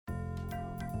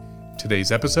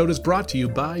Today's episode is brought to you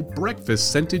by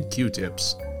Breakfast Scented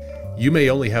Q-Tips. You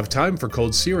may only have time for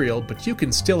cold cereal, but you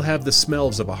can still have the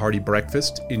smells of a hearty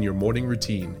breakfast in your morning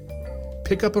routine.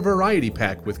 Pick up a variety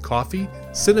pack with coffee,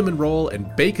 cinnamon roll,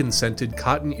 and bacon-scented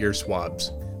cotton ear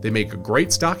swabs. They make a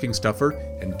great stocking stuffer,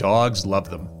 and dogs love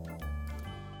them.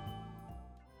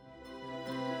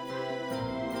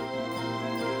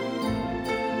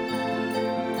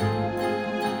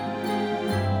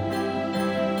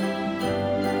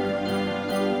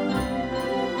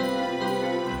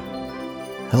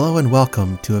 Hello and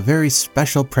welcome to a very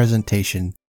special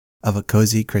presentation of a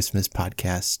Cozy Christmas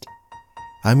podcast.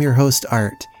 I'm your host,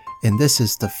 Art, and this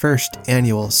is the first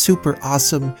annual super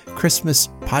awesome Christmas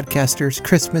Podcasters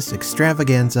Christmas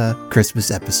Extravaganza Christmas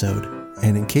episode.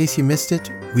 And in case you missed it,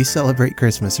 we celebrate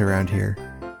Christmas around here.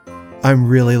 I'm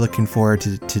really looking forward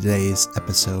to today's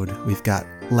episode. We've got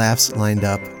laughs lined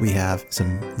up. We have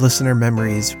some listener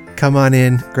memories. Come on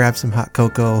in, grab some hot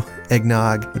cocoa,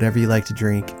 eggnog, whatever you like to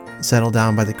drink. Settle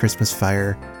down by the Christmas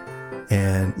fire,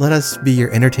 and let us be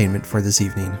your entertainment for this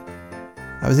evening.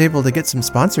 I was able to get some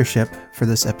sponsorship for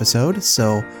this episode,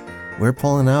 so we're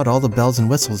pulling out all the bells and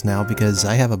whistles now because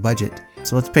I have a budget.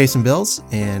 So let's pay some bills,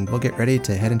 and we'll get ready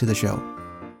to head into the show.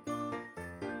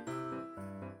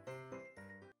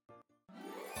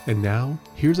 And now,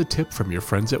 here's a tip from your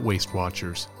friends at Waist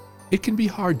Watchers. It can be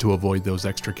hard to avoid those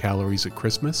extra calories at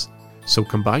Christmas, so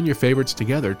combine your favorites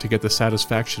together to get the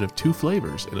satisfaction of two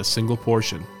flavors in a single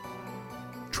portion.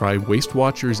 Try Waist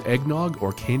Watchers eggnog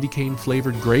or candy cane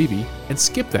flavored gravy and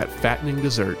skip that fattening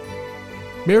dessert.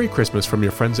 Merry Christmas from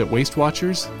your friends at Waist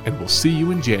Watchers, and we'll see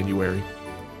you in January.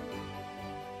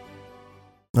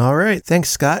 All right, thanks,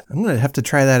 Scott. I'm going to have to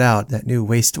try that out, that new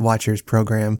Waist Watchers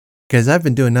program, because I've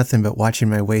been doing nothing but watching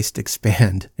my waist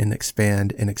expand and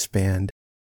expand and expand.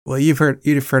 Well, you've heard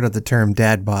of the term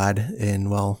dad bod,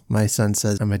 and well, my son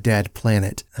says I'm a dad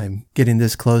planet. I'm getting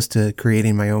this close to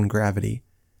creating my own gravity.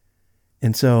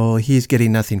 And so he's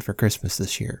getting nothing for Christmas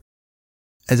this year.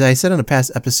 As I said on a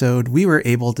past episode, we were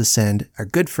able to send our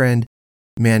good friend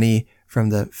Manny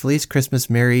from the Feliz Christmas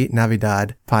Merry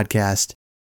Navidad podcast.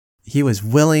 He was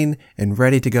willing and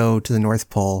ready to go to the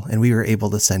North Pole, and we were able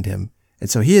to send him. And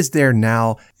so he is there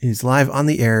now. He's live on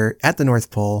the air at the North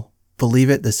Pole.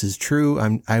 Believe it, this is true.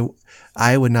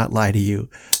 I would not lie to you.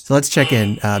 So let's check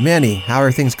in. Manny, how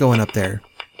are things going up there?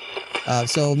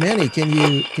 So Manny, can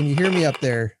you hear me up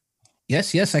there?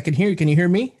 Yes, I can hear you. Can you hear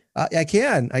me? I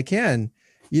can.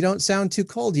 You don't sound too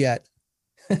cold yet.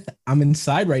 I'm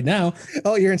inside right now.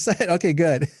 Oh, you're inside. Okay,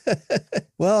 good.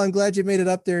 Well, I'm glad you made it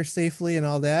up there safely and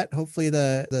all that. Hopefully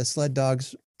the sled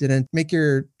dogs didn't make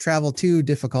your travel too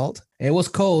difficult. It was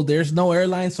cold. There's no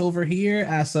airlines over here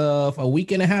as of a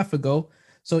week and a half ago.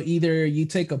 So either you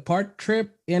take a park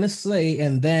trip in a sleigh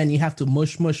and then you have to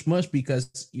mush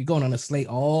because you're going on a sleigh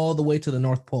all the way to the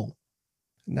North Pole.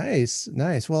 Nice.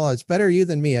 Well, it's better you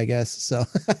than me, I guess. So,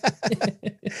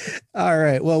 all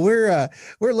right. Well, we're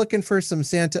looking for some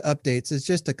Santa updates. It's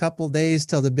just a couple days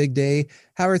till the big day.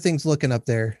 How are things looking up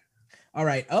there? All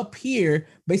right. Up here,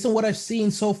 based on what I've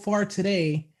seen so far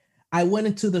today, I went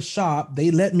into the shop.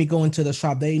 They let me go into the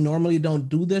shop. They normally don't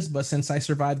do this, but since I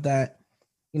survived that,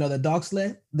 the dog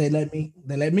sled, they let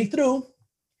me through.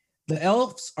 The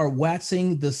elves are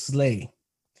waxing the sleigh.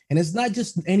 And it's not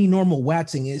just any normal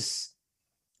waxing. It's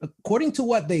according to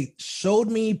what they showed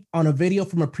me on a video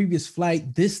from a previous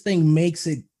flight, this thing makes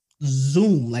it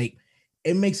zoom. Like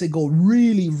it makes it go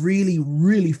really, really,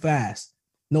 really fast.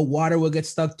 No water will get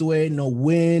stuck to it, no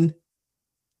wind.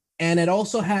 And it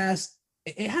also has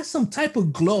some type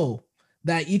of glow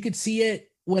that you could see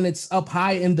it when it's up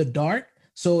high in the dark.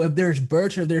 So if there's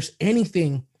birds or there's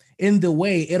anything in the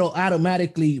way, it'll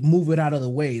automatically move it out of the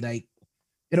way. Like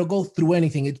it'll go through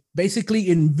anything. It's basically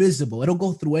invisible. It'll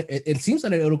go through it. It seems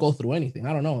that it'll go through anything.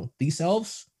 I don't know. These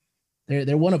elves,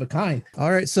 they're one of a kind.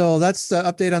 All right. So that's the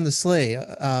update on the sleigh.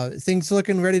 Things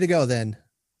looking ready to go then.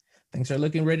 Things are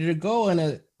looking ready to go.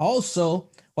 And also,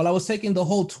 while I was taking the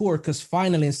whole tour, because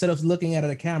finally, instead of looking at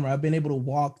a camera, I've been able to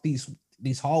walk these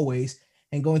hallways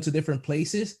and go into different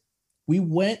places. We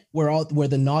went where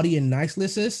the naughty and nice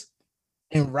list is.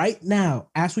 And right now,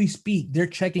 as we speak, they're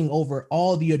checking over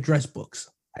all the address books.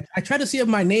 I tried to see if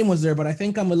my name was there, but I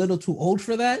think I'm a little too old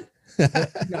for that.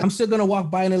 I'm still going to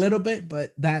walk by in a little bit,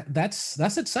 but that's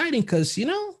exciting because,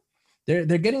 they're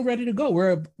getting ready to go.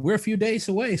 We're a few days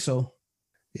away. So.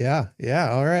 Yeah.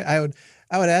 All right.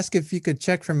 I would ask if you could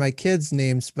check for my kids'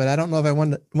 names, but I don't know if I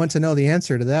want to know the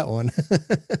answer to that one.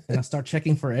 And I'll start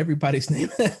checking for everybody's name.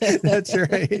 That's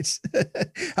right.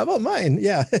 How about mine?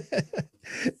 Yeah.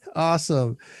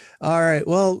 Awesome. All right.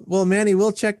 Well, Manny,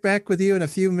 we'll check back with you in a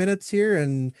few minutes here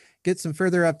and get some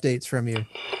further updates from you.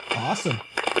 Awesome.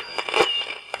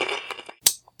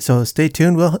 So stay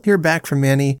tuned. We'll hear back from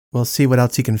Manny. We'll see what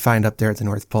else he can find up there at the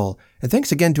North Pole. And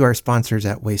thanks again to our sponsors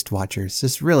at Waste Watchers.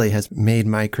 This really has made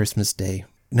my Christmas day.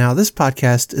 Now, this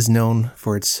podcast is known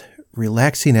for its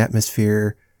relaxing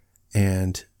atmosphere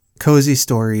and cozy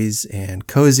stories and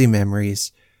cozy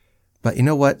memories. But you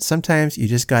know what? Sometimes you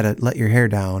just got to let your hair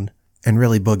down and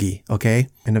really boogie, okay?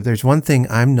 And if there's one thing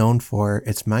I'm known for,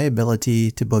 it's my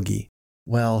ability to boogie.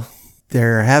 Well,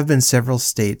 there have been several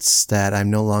states that I'm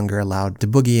no longer allowed to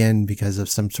boogie in because of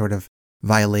some sort of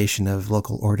violation of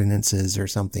local ordinances or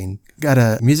something. Got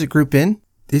a music group in.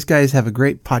 These guys have a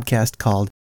great podcast called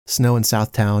Snow in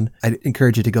Southtown. I'd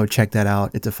encourage you to go check that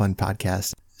out. It's a fun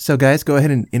podcast. So guys, go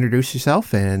ahead and introduce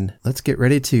yourself and let's get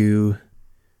ready to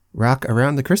rock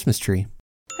around the Christmas tree.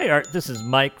 Hey Art, this is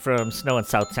Mike from Snow in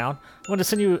Southtown. I want to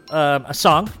send you a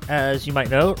song. As you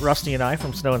might know, Rusty and I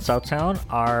from Snow in Southtown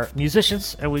are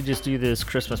musicians, and we just do this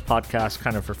Christmas podcast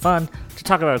kind of for fun to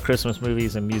talk about Christmas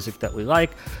movies and music that we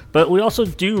like. But we also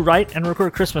do write and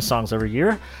record Christmas songs every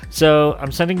year. So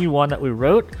I'm sending you one that we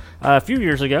wrote a few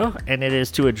years ago, and it is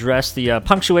to address the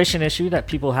punctuation issue that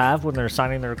people have when they're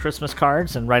signing their Christmas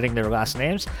cards and writing their last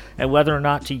names, and whether or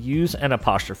not to use an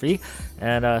apostrophe.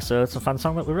 And so it's a fun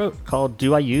song that we wrote called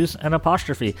Do I Use an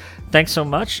Apostrophe? Thanks so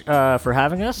much for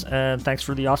having us, and thanks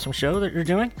for the awesome show that you're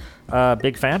doing.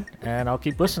 Big fan, and I'll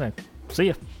keep listening. See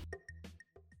ya.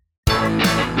 We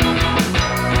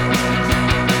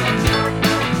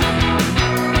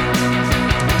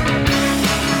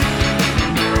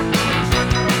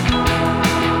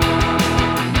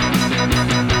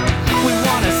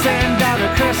want to send out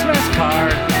a Christmas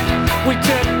card. We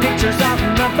took pictures out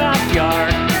in the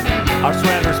backyard. Our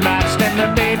sweaters matched and the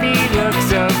baby looked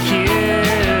so cute.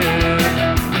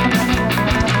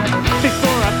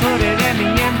 Before I put it in the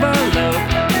envelope,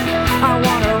 I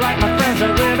want to write my friends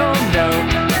a little note.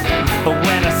 But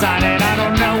when I sign it, I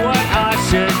don't know what I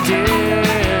should do.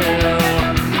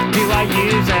 Do I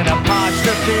use an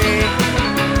apostrophe?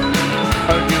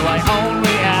 Or do I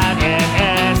only add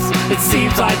an S? It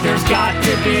seems like there's got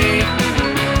to be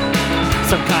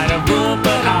some kind of rule,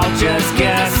 but I'll just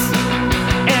guess.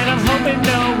 And I'm hoping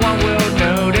no one will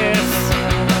notice.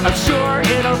 I'm sure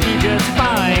it'll be just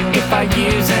fine if I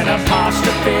use an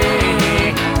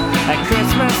apostrophe at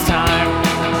Christmas time.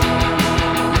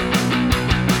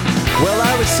 Well,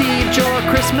 I received your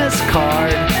Christmas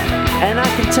card, and I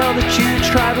can tell that you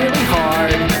tried really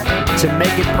hard to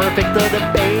make it perfect, though the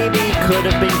baby could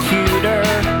have been cuter.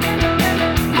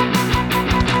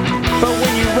 But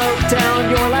when you wrote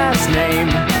down your last name,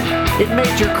 it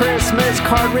made your Christmas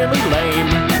card really lame.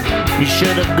 You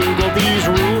should have Googled these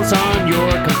rules on your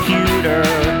computer.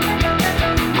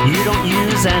 You don't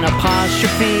use an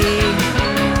apostrophe.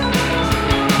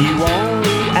 You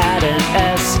only add an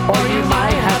S, or you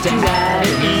might have to add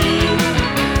an E.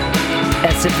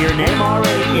 S if your name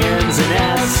already ends in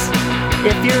S.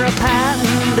 If you're a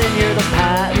Patton, then you're the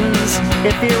Pattons.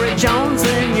 If you're a Jones,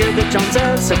 then you're the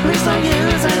Joneses. So please don't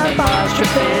use an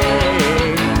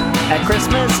apostrophe at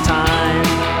Christmas time.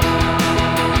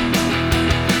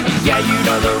 Yeah, you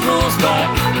know the rules, but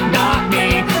not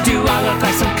me. Do I look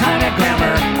like some kind of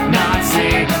grammar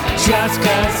Nazi? Just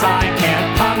cause I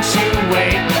can't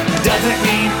punctuate doesn't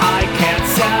mean I can't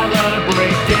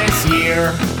celebrate this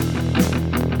year.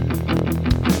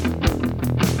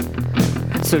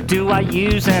 So do I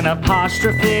use an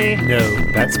apostrophe? No,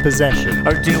 that's possession.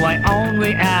 Or do I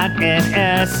only add an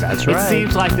S? That's right. It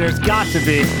seems like there's got to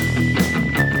be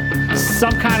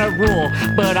some kind of rule,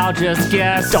 but I'll just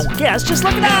guess. Don't guess, just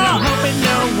look it And I'm up. hoping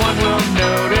no one will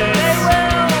notice. They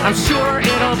will. I'm sure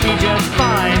it'll be just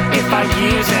fine if I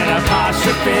use an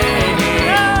apostrophe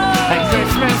at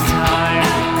Christmas time.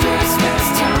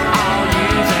 I'll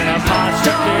use an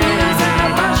apostrophe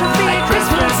at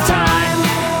Christmas time.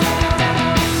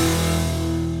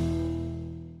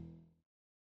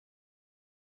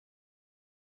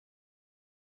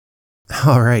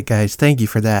 All right, guys. Thank you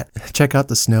for that. Check out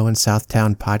the Snow in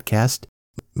Southtown podcast.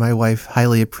 My wife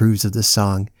highly approves of this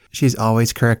song. She's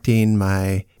always correcting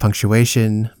my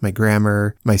punctuation, my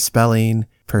grammar, my spelling,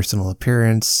 personal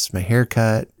appearance, my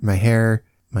haircut, my hair,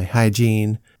 my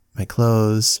hygiene, my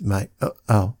clothes, my,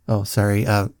 sorry.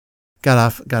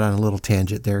 Got on a little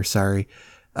tangent there. Sorry.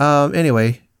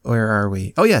 Anyway, where are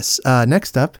we? Oh, yes.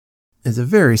 Next up is a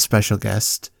very special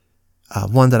guest.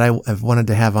 One that I have wanted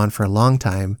to have on for a long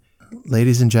time.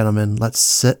 ladies and gentlemen, let's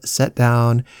sit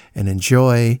down and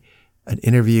enjoy an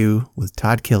interview with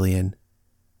Todd Killian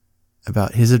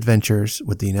about his adventures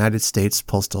with the United States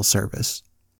Postal Service.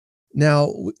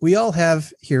 Now, we all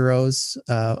have heroes,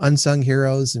 unsung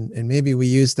heroes, and maybe we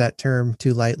use that term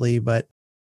too lightly, but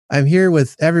I'm here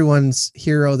with everyone's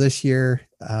hero this year,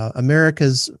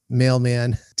 America's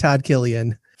mailman, Todd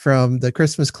Killian from the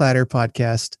Christmas Clatter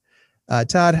podcast.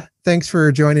 Todd, thanks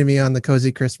for joining me on the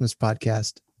Cozy Christmas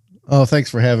podcast. Oh, thanks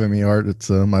for having me, Art. It's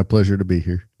my pleasure to be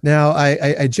here. Now,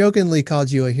 I jokingly called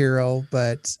you a hero,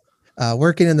 but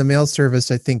working in the mail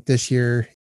service, I think this year,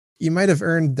 you might have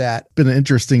earned that. Been an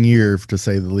interesting year, to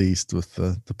say the least, with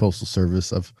the Postal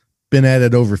Service. I've been at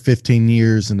it over 15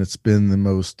 years, and it's been the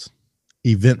most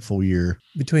eventful year.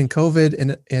 Between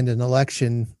COVID and an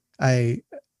election, I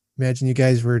imagine you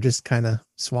guys were just kind of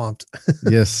swamped.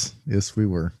 Yes, we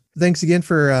were. Thanks again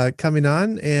for coming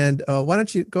on. And why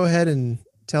don't you go ahead and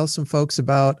tell some folks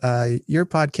about your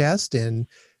podcast and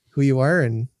who you are,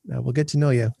 and we'll get to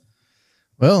know you.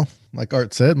 Well, like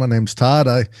Art said, my name's Todd.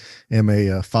 I am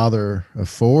a father of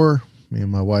 4. Me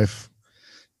and my wife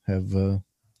have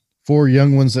 4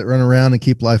 young ones that run around and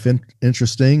keep life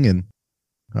interesting. And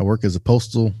I work as a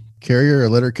postal carrier, a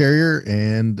letter carrier,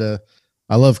 and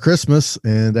I love Christmas.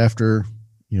 And after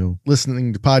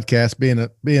listening to podcasts,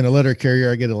 being a letter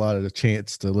carrier, I get a lot of the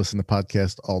chance to listen to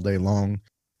podcasts all day long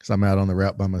because I'm out on the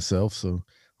route by myself. So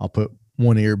I'll put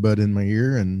one earbud in my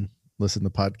ear and listen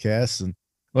to podcasts. And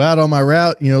out on my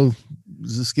route,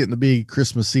 just getting to be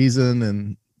Christmas season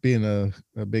and being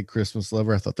a big Christmas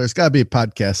lover, I thought there's got to be a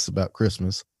podcast about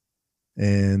Christmas,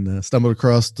 and stumbled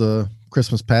across the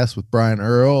Christmas Past with Brian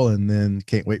Earl, and then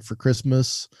Can't Wait for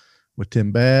Christmas with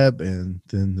Tim Babb, and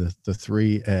then the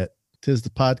 3 at Tis the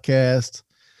Podcast.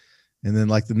 And then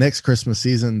like the next Christmas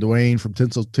season, Dwayne from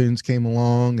Tinsel Tunes came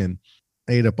along and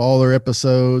ate up all their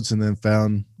episodes, and then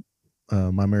found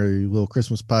My Merry Little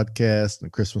Christmas Podcast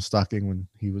and Christmas Stocking when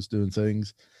he was doing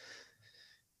things.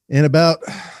 And about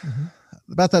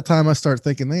that time, I started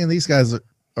thinking, man, these guys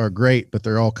are great, but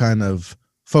they're all kind of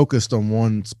focused on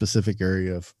one specific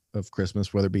area of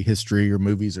Christmas, whether it be history or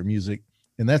movies or music.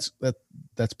 And that's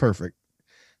perfect.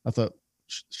 I thought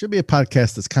should be a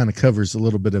podcast that kind of covers a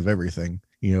little bit of everything,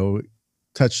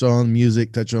 touch on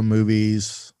music, touch on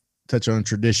movies, touch on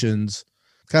traditions,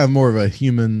 kind of more of a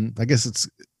human, I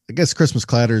guess Christmas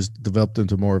Clatters developed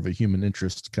into more of a human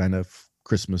interest kind of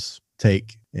Christmas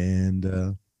take,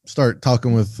 and start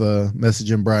talking with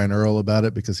messaging Brian Earl about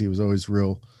it, because he was always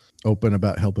real open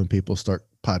about helping people start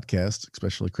podcasts,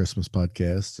 especially Christmas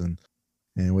podcasts.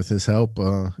 And with his help,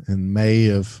 in May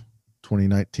of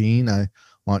 2019, I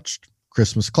launched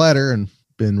Christmas Clatter and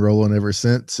been rolling ever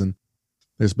since. And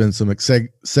there's been some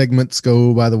segments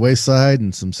go by the wayside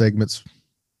and some segments,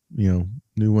 new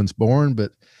ones born,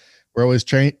 but we're always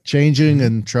changing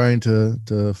and trying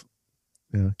to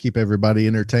keep everybody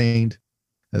entertained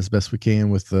as best we can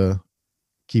with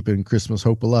keeping Christmas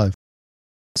hope alive.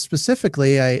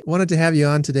 Specifically, I wanted to have you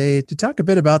on today to talk a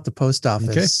bit about the post office.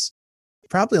 Okay.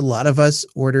 Probably a lot of us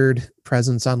ordered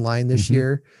presents online this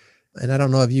year. And I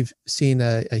don't know if you've seen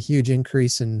a huge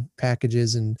increase in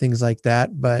packages and things like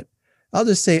that, but I'll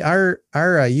just say our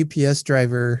UPS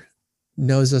driver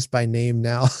knows us by name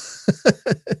now.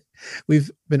 We've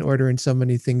been ordering so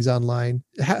many things online.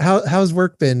 How's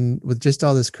work been with just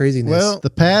all this craziness? Well, the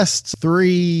past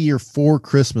 3 or 4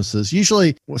 Christmases,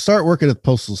 usually we'll start working at the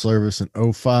Postal Service in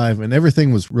 2005, and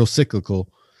everything was real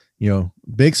cyclical.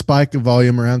 Big spike of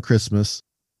volume around Christmas,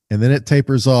 and then it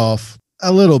tapers off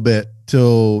a little bit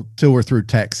till we're through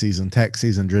tax season. Tax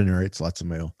season generates lots of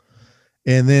mail.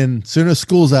 And then soon as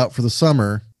school's out for the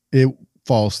summer, it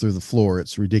falls through the floor.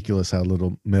 It's ridiculous how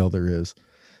little mail there is.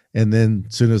 And then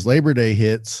soon as Labor Day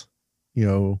hits,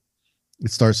 it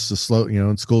starts to slow,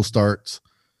 and school starts,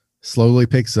 slowly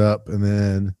picks up. And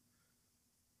then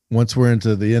once we're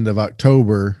into the end of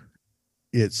October,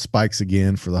 it spikes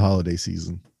again for the holiday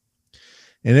season.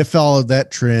 And it followed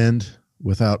that trend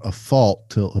without a fault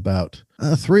till about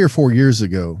 3 or 4 years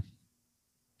ago.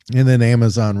 And then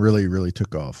Amazon really, really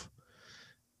took off.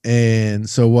 And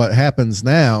so what happens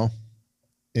now,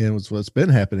 and what's been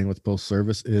happening with the Postal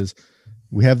Service, is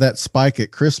we have that spike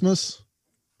at Christmas,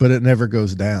 but it never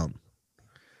goes down.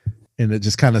 And it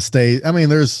just kind of stays. I mean,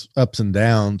 there's ups and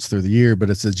downs through the year, but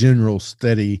it's a general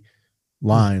steady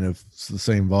line of the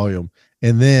same volume.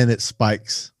 And then it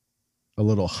spikes a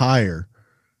little higher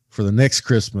for the next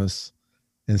Christmas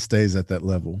and stays at that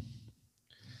level.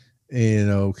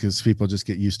 Because people just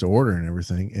get used to ordering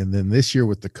everything. And then this year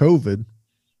with the COVID,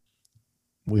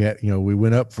 we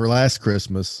went up for last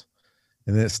Christmas,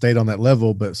 and then it stayed on that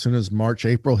level. But as soon as March,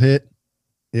 April hit,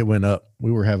 it went up.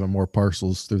 We were having more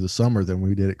parcels through the summer than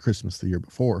we did at Christmas the year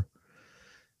before.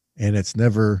 And it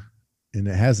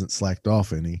hasn't slacked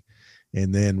off any.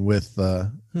 And then with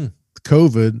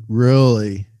COVID,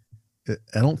 really,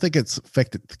 I don't think it's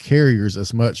affected the carriers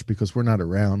as much because we're not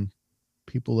around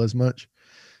people as much,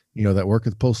 that work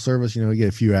at the postal service. You get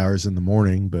a few hours in the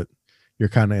morning, but you're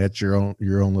kind of at your own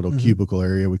little cubicle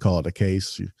area. We call it a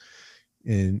case,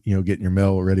 and getting your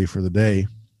mail ready for the day.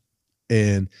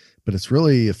 But it's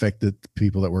really affected the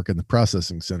people that work in the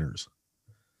processing centers,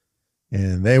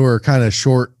 and they were kind of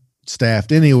short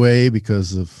staffed anyway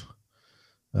because of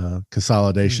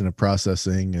consolidation of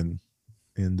processing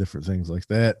and different things like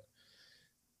that.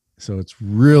 So it's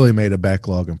really made a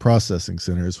backlog in processing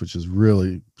centers, which has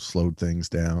really slowed things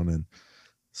down. And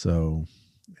so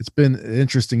it's been an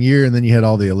interesting year. And then you had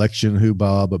all the election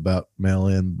hubbub about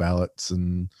mail-in ballots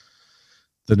and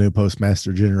the new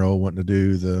postmaster general wanting to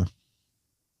do the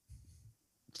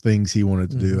things he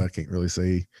wanted to do. I can't really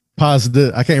say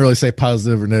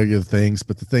positive or negative things,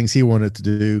 but the things he wanted to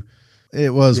do,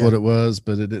 it was what it was,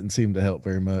 but it didn't seem to help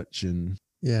very much. And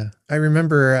yeah, I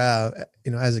remember,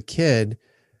 as a kid,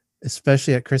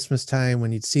 especially at Christmas time,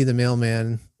 when you'd see the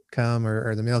mailman come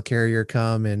or the mail carrier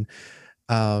come and,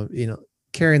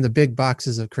 carrying the big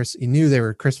boxes of you knew there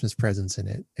were Christmas presents in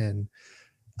it. And,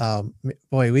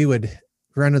 boy, we would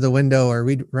run to the window or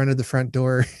we'd run to the front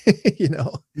door,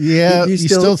 Yeah. You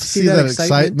still see that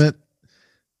excitement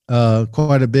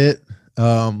quite a bit.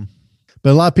 But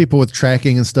a lot of people with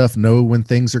tracking and stuff know when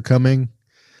things are coming,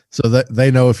 so that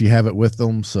they know if you have it with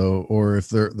them. So, or if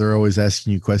they're always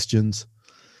asking you questions,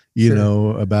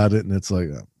 about it. And it's like,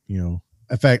 in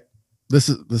fact, this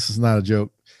is not a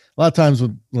joke. A lot of times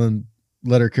when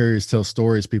letter carriers tell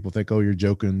stories, people think, oh, you're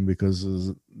joking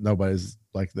because nobody's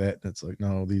like that. And it's like,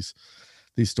 no, these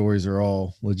stories are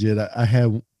all legit. I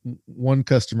had one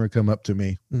customer come up to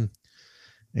me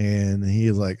and he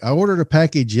was like, I ordered a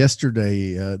package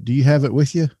yesterday. Do you have it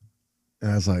with you?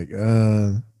 And I was like,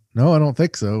 no, I don't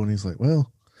think so. And he's like,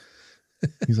 well,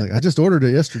 I just ordered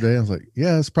it yesterday. I was like,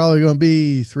 yeah, it's probably going to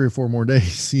be 3 or 4 more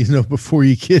days, before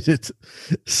you get it.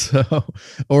 So,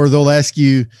 or they'll ask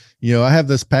you, I have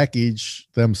this package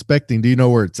that I'm expecting. Do you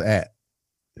know where it's at?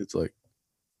 It's like,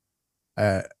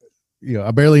 I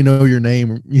barely know your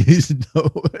name.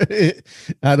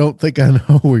 I don't think I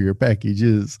know where your package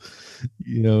is,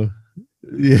 Yeah.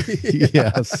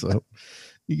 So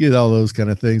you get all those kind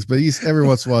of things, but every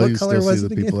once in a while you still see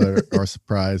the people that are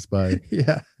surprised by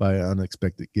an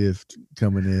unexpected gift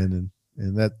coming in,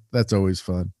 and that's always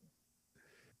fun.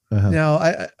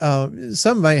 Now,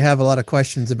 some might have a lot of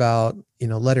questions about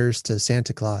letters to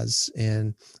Santa Claus,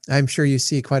 and I'm sure you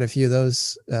see quite a few of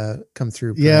those come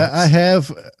through. Perhaps. Yeah, I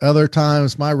have other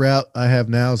times. My route I have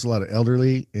now is a lot of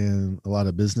elderly and a lot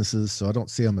of businesses, so I don't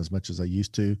see them as much as I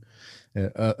used to.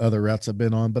 Other routes I've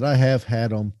been on, but I have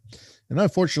had them. And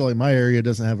unfortunately, my area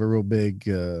doesn't have a real big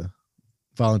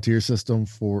volunteer system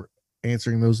for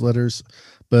answering those letters.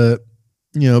 But,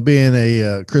 being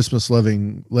a Christmas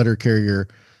loving letter carrier,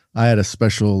 I had a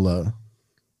special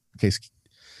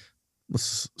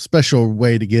special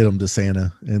way to get them to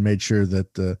Santa and made sure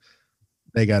that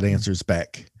they got answers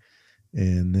back.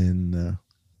 And then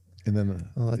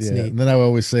that's neat. And then I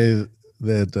always say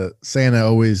that Santa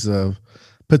always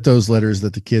put those letters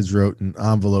that the kids wrote in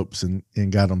envelopes and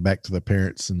got them back to their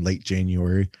parents in late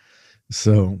January,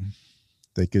 so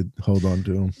they could hold on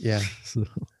to them. Yeah. So.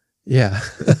 Yeah.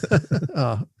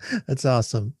 Oh, that's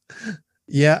awesome.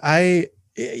 Yeah. I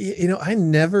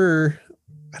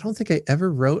don't think I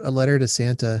ever wrote a letter to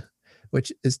Santa,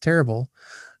 which is terrible.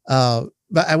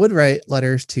 But I would write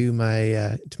letters to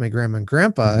my grandma and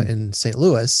grandpa in St.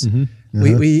 Louis.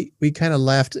 We kind of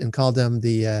laughed and called them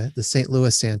the St.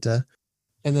 Louis Santa.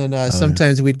 And then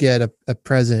sometimes we'd get a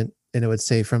present and it would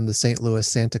say from the St. Louis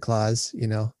Santa Claus.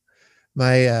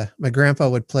 My grandpa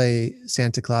would play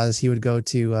Santa Claus. He would go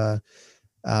to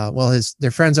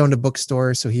their friends owned a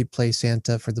bookstore, so he'd play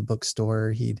Santa for the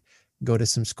bookstore. He'd go to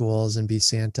some schools and be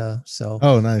Santa. So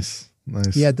nice.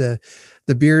 He had the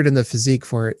beard and the physique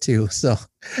for it too. So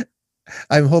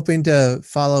I'm hoping to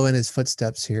follow in his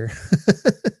footsteps here.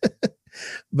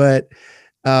 But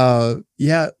when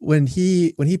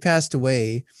he passed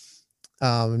away,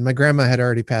 and my grandma had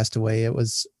already passed away. It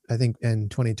was, I think, in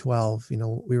 2012.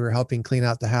 We were helping clean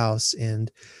out the house,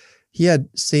 and he had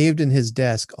saved in his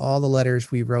desk all the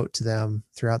letters we wrote to them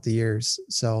throughout the years.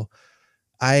 So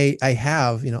I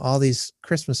have, all these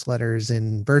Christmas letters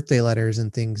and birthday letters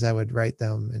and things I would write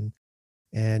them,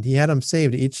 and he had them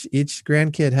saved. Each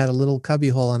grandkid had a little cubby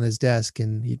hole on his desk,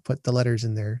 and he'd put the letters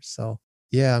in there. So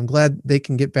yeah, I'm glad they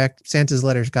can get back. Santa's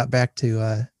letters got back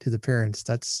to the parents.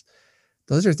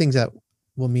 those are things that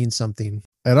will mean something.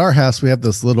 At our house, we have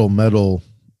this little metal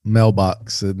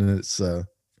mailbox, and it's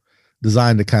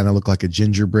designed to kind of look like a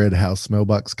gingerbread house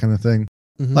mailbox kind of thing.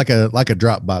 Mm-hmm. Like a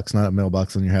drop box, not a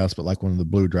mailbox in your house, but like one of the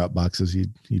blue drop boxes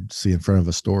you'd see in front of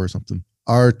a store or something.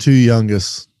 Our two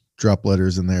youngest drop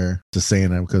letters in there to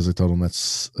Santa because I told them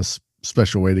that's a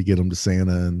special way to get them to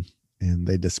Santa, and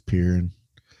they disappear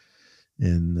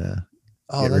and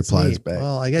get replies neat. back.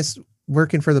 Well, I guess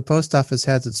working for the post office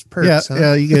has its perks. Yeah, huh?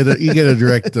 yeah, you get a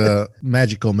direct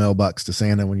magical mailbox to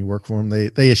Santa when you work for them.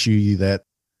 They issue you that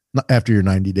after your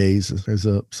 90 days is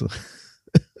up. So.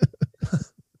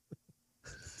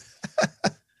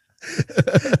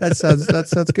 that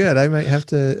sounds good. I might have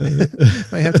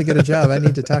to get a job. I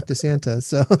need to talk to Santa.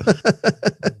 So,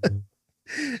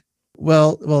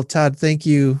 well, Todd, thank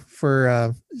you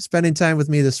for spending time with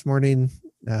me this morning,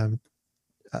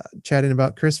 chatting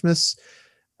about Christmas.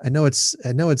 I know it's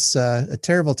a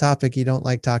terrible topic you don't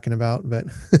like talking about, but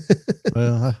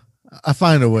well, I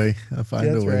find a way. That's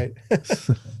right.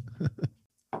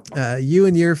 You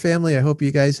and your family, I hope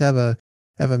you guys have a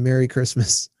Merry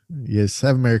Christmas. Yes,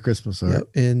 have a Merry Christmas. Yep.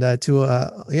 And to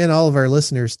all of our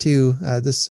listeners too.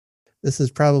 This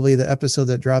is probably the episode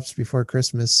that drops before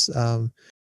Christmas.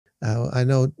 I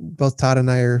know both Todd and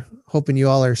I are hoping you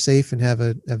all are safe and have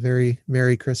a very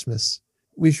Merry Christmas.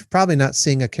 We should probably not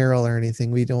sing a carol or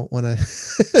anything. We don't want to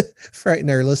frighten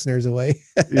our listeners away.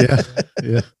 Yeah.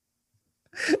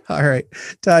 All right,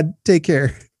 Todd, take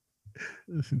care.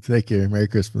 Take care. Merry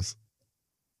Christmas.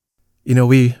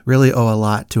 We really owe a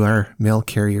lot to our mail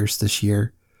carriers this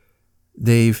year.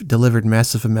 They've delivered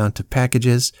massive amount of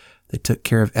packages. They took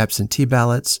care of absentee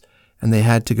ballots, and they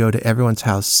had to go to everyone's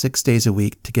house 6 days a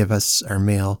week to give us our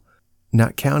mail,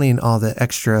 not counting all the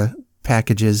extra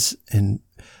packages and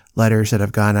letters that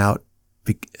have gone out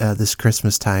this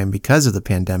Christmas time because of the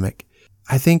pandemic.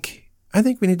 I think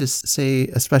we need to say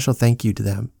a special thank you to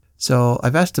them. So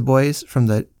I've asked the boys from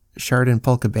the Chardon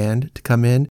Polka Band to come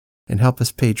in and help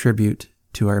us pay tribute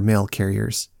to our mail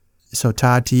carriers. So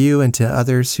Todd, to you and to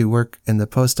others who work in the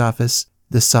post office,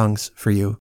 this song's for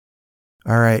you.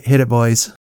 All right, hit it,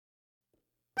 boys.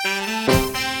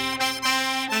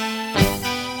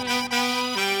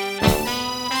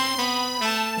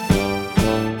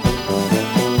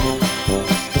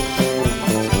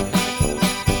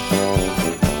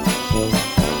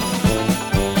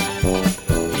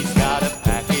 He's got a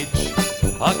package,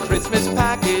 a Christmas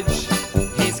package.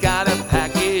 He's got a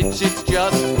package, it's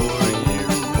just for you.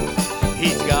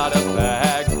 He's got a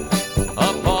bag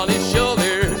up on his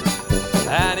shoulder,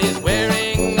 and he's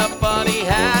wearing a funny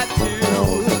hat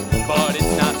too. But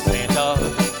it's not Santa,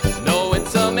 no,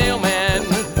 it's a mailman,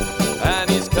 and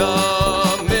he's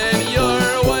coming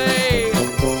your way.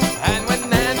 And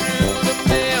when Andrew the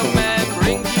mailman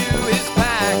brings you his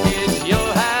package,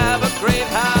 you'll have a great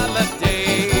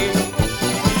holiday.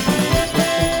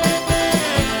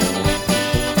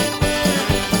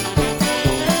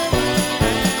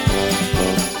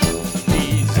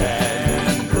 He's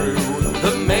Andrew,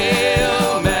 the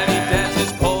mailman. He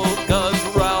dances polkas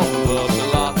round the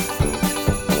block.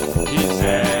 He's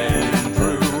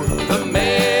Andrew, the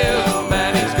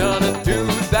mailman. He's gonna do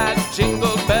that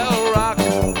jingle bell rock.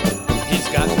 He's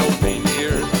got no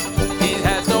reindeer, he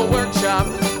has no workshop,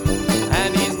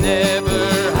 and he's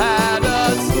never had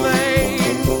a sleigh.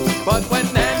 But when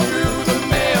Andrew the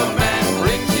mailman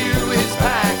brings you his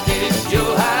package,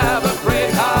 you'll have a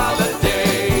great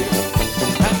holiday.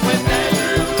 And when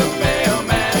Andrew the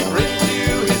mailman brings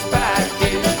you his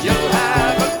package, you'll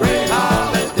have a great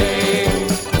holiday.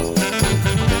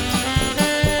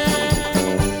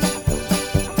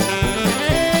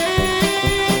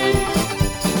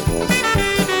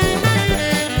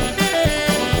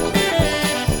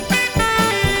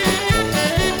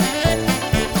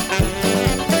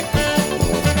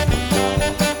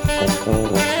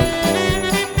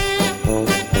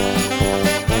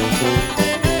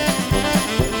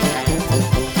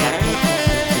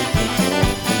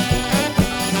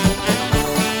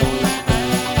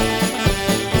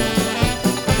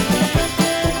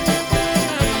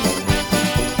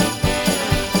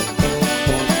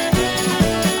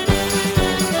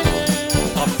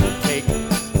 A fruitcake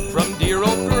from dear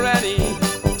old Granny,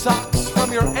 socks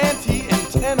from your auntie in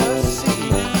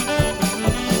Tennessee.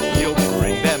 He'll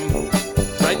bring them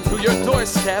right to your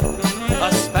doorstep,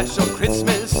 a special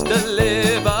Christmas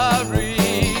delivery.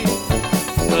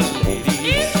 The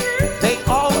ladies, they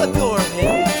all adore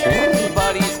him,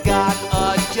 but he's got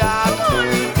a job to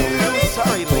do.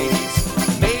 Sorry, ladies,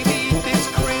 maybe this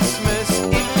Christmas,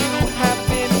 if you have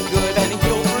been good, and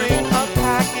he'll bring a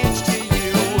package to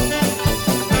you.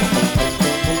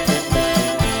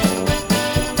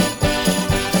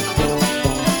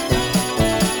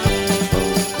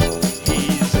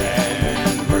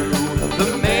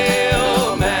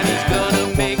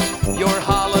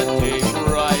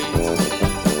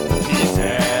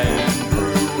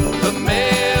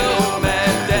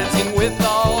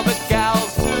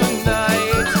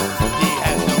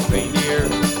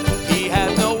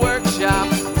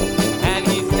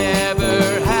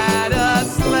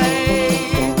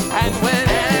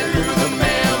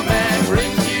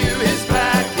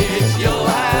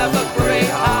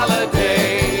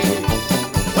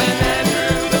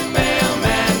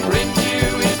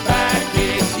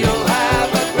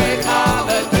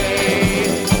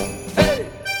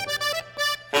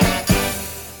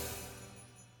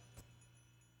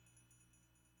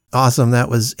 Awesome. That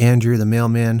was Andrew the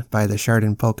Mailman by the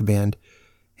Chardon Polka Band.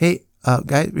 Hey,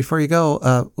 guys, before you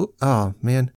go, oh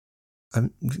man,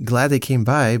 I'm glad they came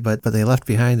by, but they left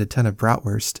behind a ton of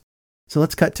bratwurst. So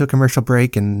let's cut to a commercial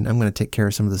break, and I'm going to take care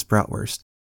of some of this bratwurst.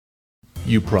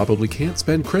 You probably can't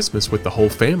spend Christmas with the whole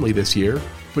family this year,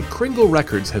 but Kringle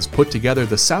Records has put together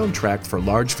the soundtrack for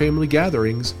large family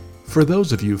gatherings for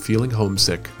those of you feeling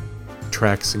homesick.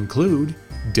 Tracks include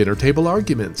Dinner Table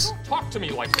Arguments, Talk to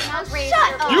me like that.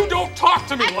 Shut up! You don't talk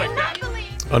to me like that.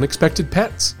 Unexpected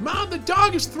Pets, Mom, the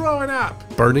dog is throwing up,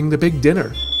 Burning the Big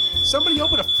Dinner, Somebody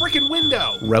open a freaking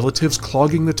window, Relatives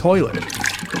Clogging the Toilet,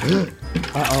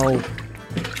 Uh-oh.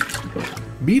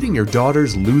 Meeting your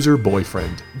daughter's loser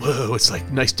boyfriend. Whoa, it's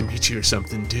like nice to meet you or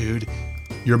something, dude.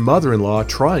 Your mother-in-law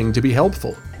trying to be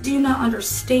helpful. Do you not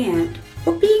understand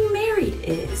what being married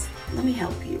is? Let me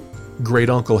help you. Great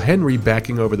Uncle Henry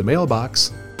backing over the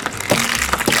mailbox.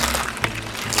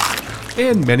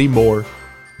 And many more.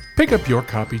 Pick up your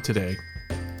copy today.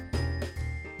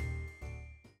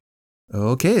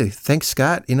 Okay, thanks,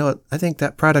 Scott. You know what? I think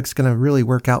that product's going to really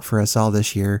work out for us all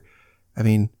this year. I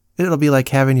mean, it'll be like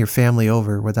having your family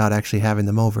over without actually having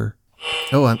them over.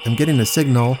 Oh, I'm getting a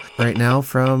signal right now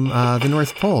from the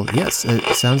North Pole. Yes, it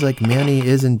sounds like Manny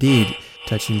is indeed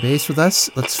touching base with us.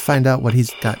 Let's find out what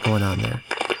he's got going on there.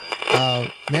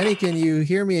 Manny, can you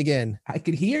hear me again? I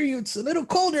could hear you. It's a little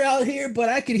colder out here, but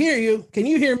I could hear you. Can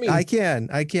you hear me? I can.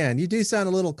 You do sound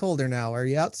a little colder now. Are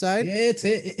you outside?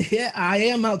 Yeah, I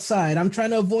am outside. I'm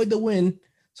trying to avoid the wind.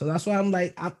 So that's why I'm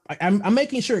like, I'm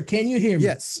making sure. Can you hear me?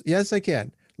 Yes, I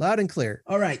can. Loud and clear.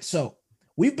 All right. So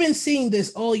we've been seeing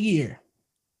this all year,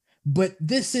 but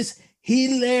this is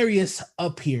hilarious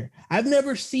up here. I've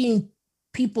never seen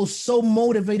people so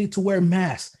motivated to wear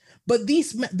masks, but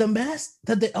the masks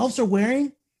that the elves are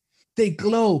wearing, they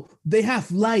glow, they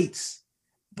have lights,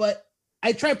 but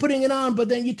I try putting it on, but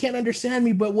then you can't understand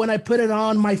me. But when I put it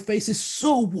on, my face is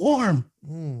so warm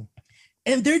and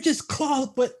they're just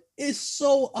cloth, but it's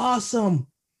so awesome.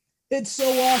 It's so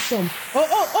awesome.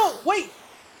 Oh, wait.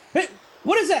 Hey,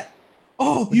 what is that?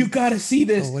 Oh, you gotta see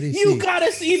this. What do you see?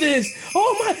 Gotta see this.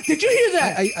 Oh my, did you hear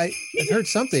that? I heard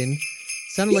something.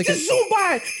 Sounded like just zoom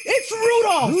by. It's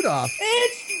Rudolph. Rudolph.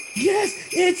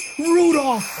 It's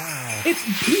Rudolph. Wow.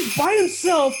 He's by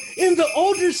himself in the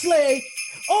older sleigh.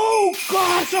 Oh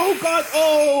gosh,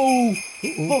 oh.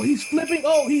 Oh, he's flipping.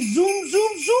 Oh, he's zooming.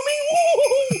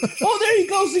 Woo! Oh, there he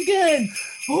goes again.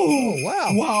 Oh,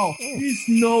 wow. Wow. His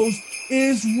nose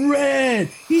is red.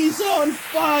 He's on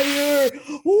fire.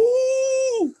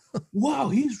 Ooh. Wow,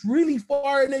 he's really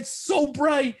far and it's so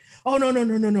bright. Oh, no.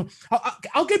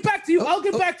 I'll get back to you. Okay.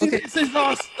 This is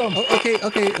awesome. Okay.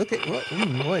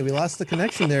 Well, boy, we lost the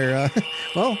connection there.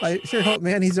 Well, I sure hope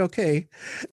Manny's okay.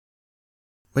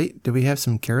 Wait, do we have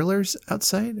some carolers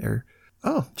outside? Or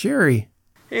oh, Jerry.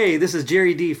 Hey, this is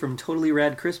Jerry D from Totally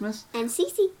Rad Christmas. And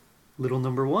Cece. Little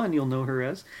number one, you'll know her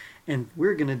as. And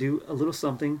we're going to do a little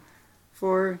something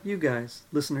for you guys,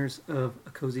 listeners of A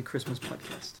Cozy Christmas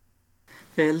Podcast.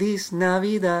 Feliz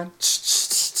Navidad.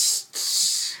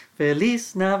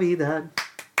 Feliz Navidad.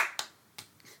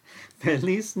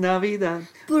 Feliz Navidad.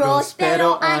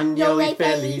 Prospero año y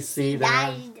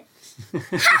felicidad.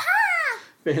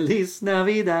 Feliz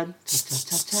Navidad.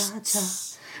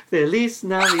 Feliz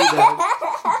Navidad.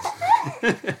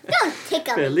 Don't take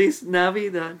a Feliz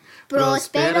Navidad.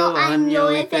 Prospero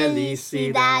año y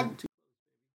felicidad.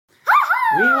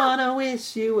 We want to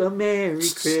wish you a Merry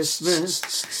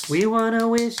Christmas. We want to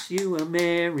wish you a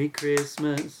Merry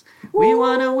Christmas. We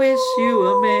want to wish you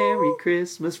a Merry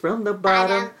Christmas from the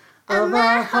bottom of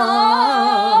our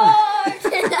heart.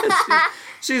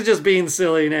 She's just being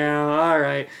silly now. All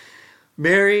right.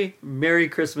 Merry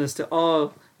Christmas to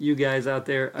all you guys out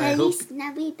there. I hope. Feliz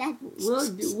Navidad.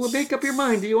 We'll make up your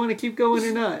mind. Do you want to keep going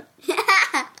or not?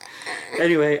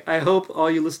 Anyway, I hope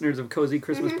all you listeners of Cozy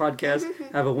Christmas Podcast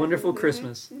have a wonderful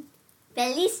Christmas.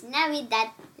 Feliz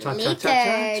Navidad. Cha, cha, Later, cha,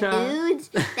 cha, cha. dudes.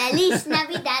 Feliz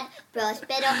Navidad.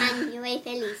 Prospero año y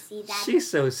felicidad. She's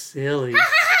so silly.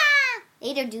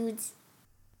 Later, dudes.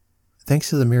 Thanks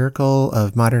to the miracle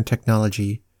of modern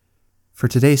technology, for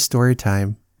today's story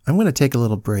time, I'm going to take a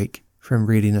little break from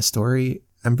reading a story.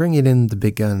 I'm bringing in the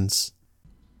big guns.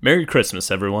 Merry Christmas,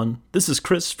 everyone. This is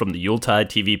Chris from the Yuletide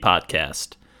TV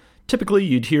podcast. Typically,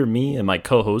 you'd hear me and my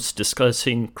co-hosts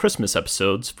discussing Christmas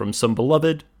episodes from some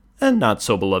beloved and not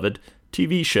so beloved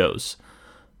TV shows.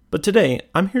 But today,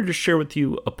 I'm here to share with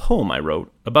you a poem I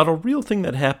wrote about a real thing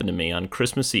that happened to me on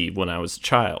Christmas Eve when I was a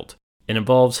child. It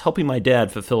involves helping my dad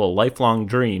fulfill a lifelong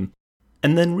dream,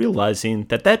 and then realizing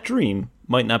that that dream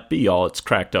might not be all it's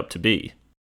cracked up to be.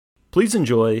 Please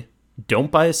enjoy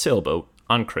Don't Buy a Sailboat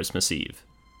on Christmas Eve.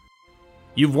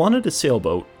 You've wanted a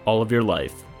sailboat all of your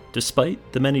life,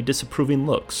 despite the many disapproving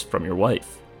looks from your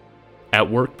wife.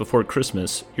 At work before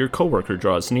Christmas, your coworker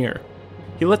draws near.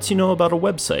 He lets you know about a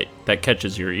website that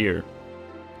catches your ear.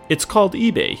 It's called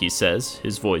eBay, he says,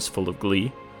 his voice full of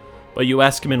glee. But you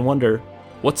ask him and wonder,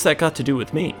 what's that got to do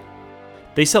with me?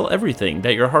 They sell everything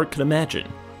that your heart could imagine,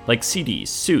 like CDs,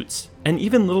 suits, and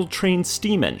even little train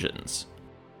steam engines.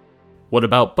 What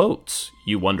about boats,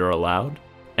 you wonder aloud?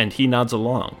 And he nods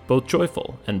along, both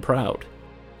joyful and proud.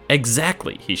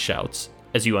 Exactly, he shouts,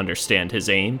 as you understand his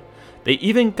aim. They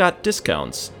even got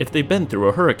discounts if they've been through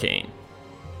a hurricane.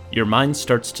 Your mind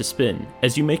starts to spin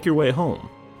as you make your way home.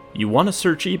 You want to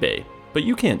search eBay, but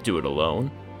you can't do it alone.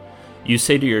 You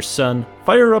say to your son,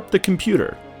 fire up the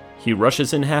computer. He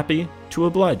rushes in happy to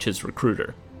oblige his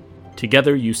recruiter.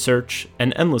 Together you search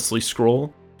and endlessly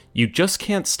scroll. You just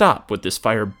can't stop with this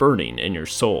fire burning in your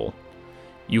soul.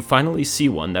 You finally see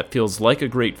one that feels like a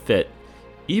great fit,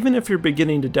 even if you're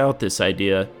beginning to doubt this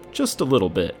idea just a little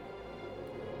bit.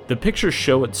 The pictures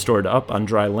show it stored up on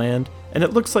dry land, and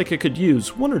it looks like it could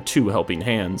use 1 or 2 helping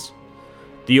hands.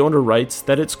 The owner writes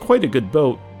that it's quite a good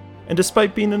boat, and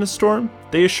despite being in a storm,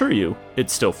 they assure you it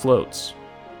still floats.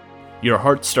 Your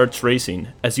heart starts racing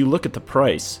as you look at the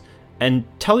price, and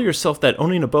tell yourself that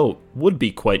owning a boat would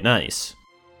be quite nice.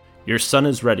 Your son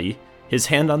is ready, his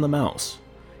hand on the mouse.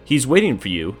 He's waiting for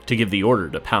you to give the order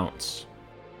to pounce.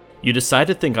 You decide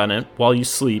to think on it while you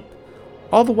sleep,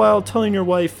 all the while telling your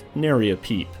wife nary a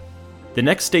peep. The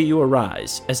next day you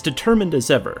arise, as determined as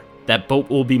ever. That boat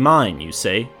will be mine, you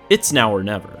say. It's now or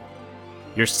never.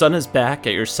 Your son is back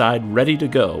at your side, ready to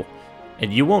go,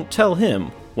 and you won't tell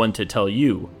him when to tell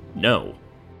you no.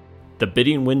 The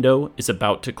bidding window is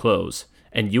about to close,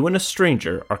 and you and a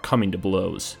stranger are coming to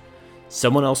blows.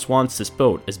 Someone else wants this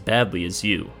boat as badly as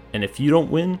you, and if you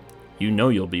don't win, you know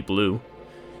you'll be blue.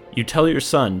 You tell your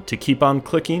son to keep on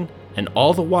clicking, and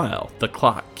all the while the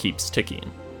clock keeps ticking.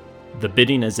 The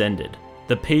bidding has ended.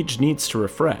 The page needs to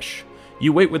refresh.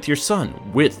 You wait with your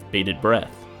son with bated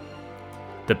breath.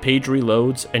 The page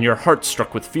reloads, and your heart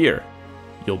struck with fear.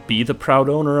 You'll be the proud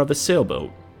owner of a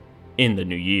sailboat in the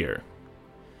new year.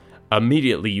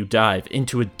 Immediately you dive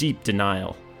into a deep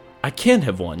denial. I can't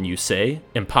have one, you say,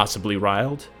 impossibly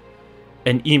riled.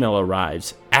 An email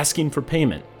arrives asking for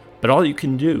payment, but all you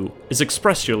can do is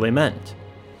express your lament.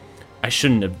 I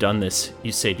shouldn't have done this,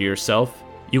 you say to yourself.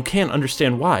 You can't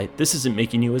understand why this isn't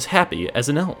making you as happy as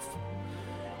an elf.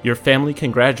 Your family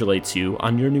congratulates you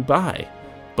on your new buy,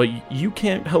 but you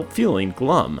can't help feeling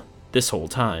glum this whole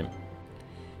time.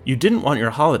 You didn't want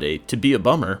your holiday to be a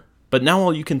bummer, but now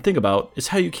all you can think about is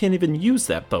how you can't even use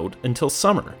that boat until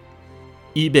summer.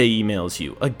 eBay emails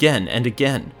you again and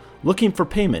again, looking for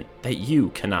payment that you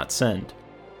cannot send.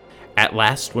 At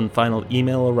last, one final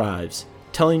email arrives,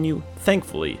 telling you,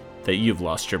 thankfully, that you've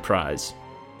lost your prize.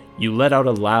 You let out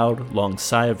a loud, long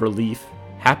sigh of relief,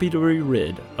 happy to be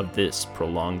rid of this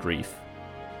prolonged grief.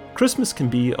 Christmas can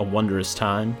be a wondrous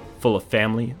time, full of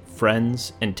family,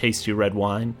 friends, and tasty red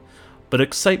wine, but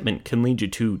excitement can lead you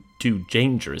to do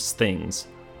dangerous things,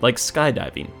 like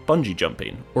skydiving, bungee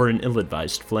jumping, or an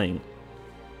ill-advised fling.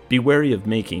 Be wary of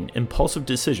making impulsive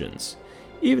decisions,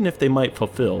 even if they might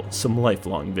fulfill some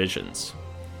lifelong visions.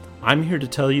 I'm here to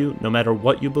tell you, no matter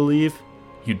what you believe,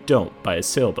 you don't buy a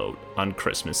sailboat on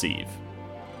Christmas Eve.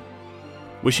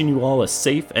 Wishing you all a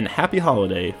safe and happy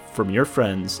holiday from your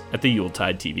friends at the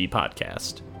Yuletide TV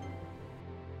Podcast.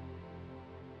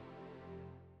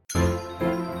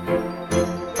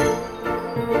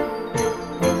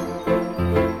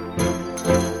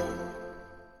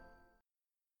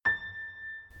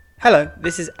 Hello,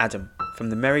 this is Adam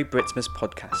from the Merry Britsmas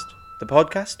podcast, the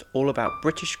podcast all about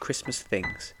British Christmas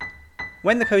things.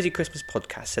 When the Cozy Christmas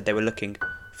podcast said they were looking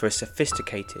for a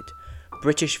sophisticated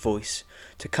British voice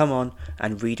to come on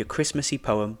and read a Christmassy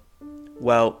poem,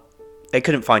 well, they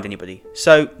couldn't find anybody,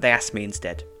 so they asked me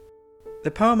instead. The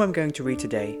poem I'm going to read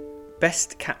today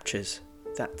best captures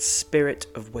that spirit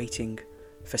of waiting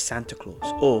for Santa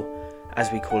Claus, or,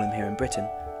 as we call him here in Britain,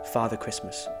 Father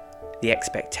Christmas. The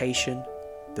expectation,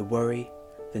 the worry,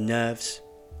 the nerves,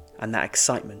 and that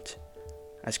excitement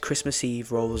as Christmas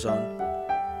Eve rolls on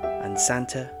and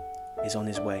Santa is on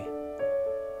his way.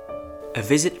 A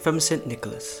Visit from St.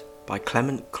 Nicholas by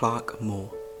Clement Clarke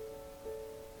Moore.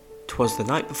 'Twas the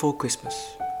night before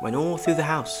Christmas, when all through the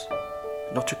house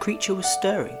not a creature was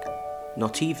stirring,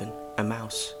 not even a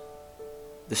mouse.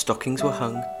 The stockings were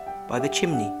hung by the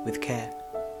chimney with care,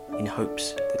 in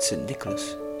hopes that St.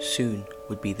 Nicholas soon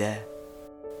would be there.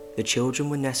 The children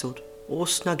were nestled all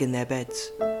snug in their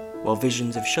beds, while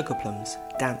visions of sugar plums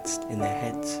danced in their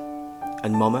heads.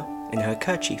 And Mamma in her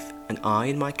kerchief and I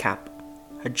in my cap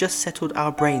had just settled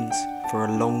our brains for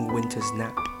a long winter's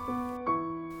nap.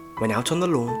 When out on the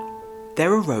lawn,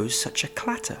 there arose such a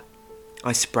clatter.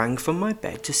 I sprang from my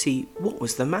bed to see what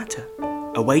was the matter.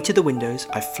 Away to the windows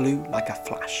I flew like a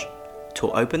flash,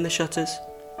 tore open the shutters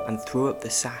and threw up the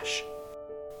sash.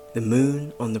 The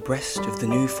moon on the breast of the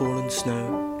new fallen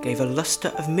snow gave a lustre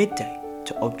of midday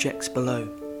to objects below,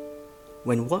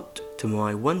 when what to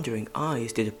my wondering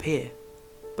eyes did appear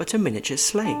but a miniature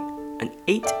sleigh and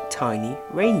 8 tiny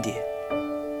reindeer,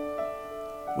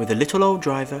 with a little old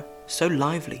driver so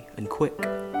lively and quick.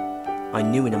 I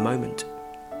knew in a moment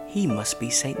he must be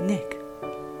Saint Nick.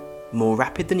 More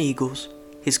rapid than eagles,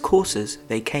 his coursers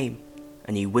they came,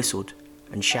 and he whistled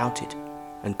and shouted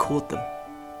and called them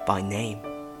by name.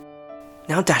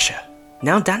 Now Dasher,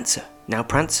 now Dancer, now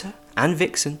Prancer and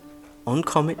Vixen, on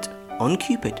Comet, on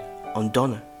Cupid, on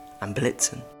Donner and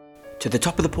Blitzen, to the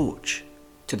top of the porch,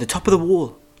 to the top of the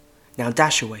wall. Now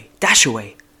dash away, dash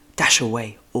away, dash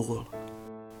away all.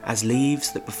 As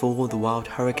leaves that before the wild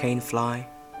hurricane fly,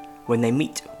 when they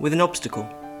meet with an obstacle,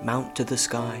 mount to the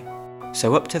sky.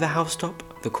 So up to the housetop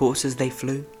the coursers they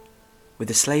flew, with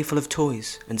a sleigh full of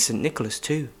toys and St. Nicholas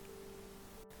too.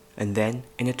 And then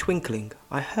in a twinkling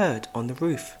I heard on the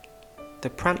roof the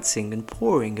prancing and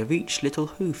pawing of each little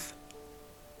hoof.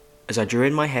 As I drew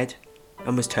in my head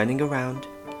and was turning around,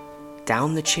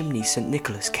 down the chimney St.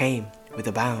 Nicholas came with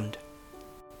a bound.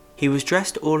 He was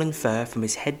dressed all in fur from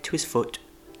his head to his foot,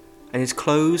 and his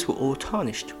clothes were all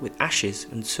tarnished with ashes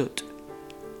and soot.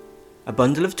 A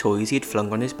bundle of toys he had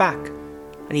flung on his back,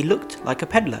 and he looked like a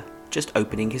peddler just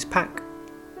opening his pack.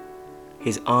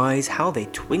 His eyes how they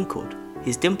twinkled,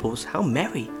 his dimples how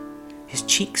merry, his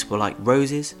cheeks were like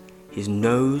roses, his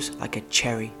nose like a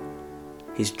cherry.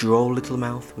 His droll little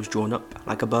mouth was drawn up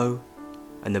like a bow,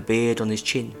 and the beard on his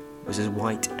chin was as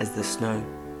white as the snow.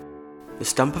 The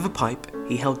stump of a pipe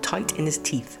he held tight in his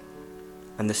teeth,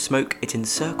 and the smoke it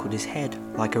encircled his head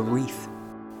like a wreath.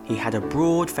 He had a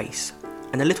broad face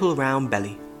and a little round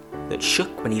belly that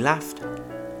shook when he laughed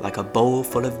like a bowl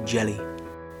full of jelly.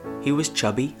 He was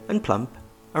chubby and plump,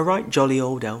 a right jolly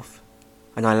old elf,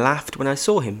 and I laughed when I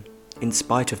saw him, in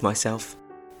spite of myself.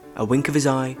 A wink of his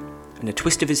eye and a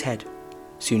twist of his head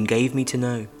soon gave me to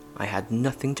know I had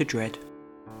nothing to dread.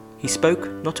 He spoke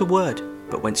not a word,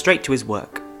 but went straight to his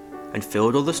work, and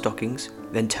filled all the stockings,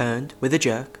 then turned with a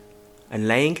jerk, and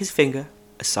laying his finger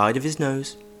aside of his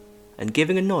nose, and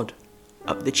giving a nod,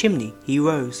 up the chimney he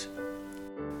rose.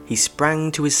 He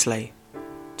sprang to his sleigh,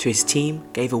 to his team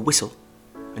gave a whistle,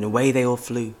 and away they all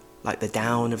flew like the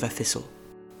down of a thistle.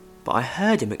 But I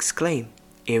heard him exclaim,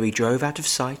 ere he drove out of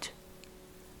sight,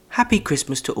 "Happy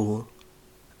Christmas to all,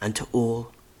 and to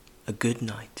all a good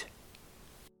night."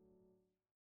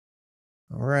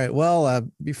 All right. Well,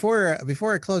 before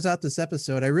I close out this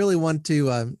episode, I really want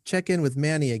to check in with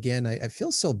Manny again. I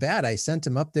feel so bad. I sent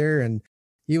him up there, and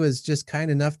he was just kind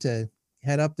enough to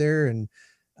head up there and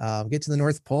get to the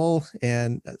North Pole.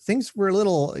 And things were a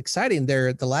little exciting there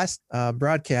at the last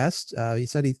broadcast. He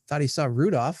said he thought he saw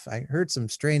Rudolph. I heard some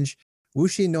strange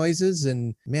whooshing noises,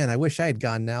 and man, I wish I had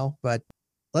gone now. But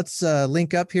let's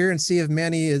link up here and see if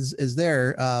Manny is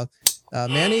there.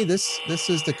 Manny, this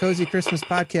is the Cozy Christmas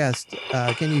Podcast.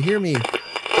 Can you hear me?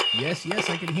 Yes,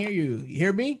 I can hear you. You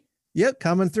hear me? Yep,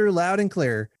 coming through loud and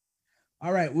clear.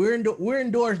 All right, we're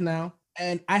indoors now,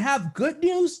 and I have good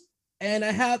news, and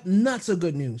I have not so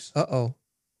good news. Uh-oh.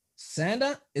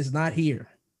 Santa is not here.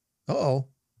 Uh-oh.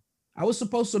 I was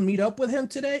supposed to meet up with him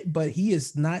today, but he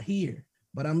is not here.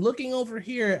 But I'm looking over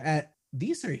here at,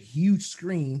 these are huge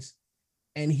screens,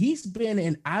 and he's been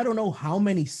in I don't know how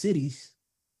many cities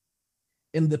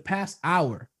in the past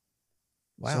hour.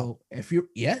 Wow. So if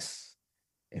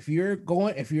you're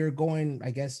going,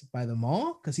 I guess, by the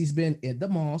mall, because he's been at the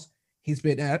malls, he's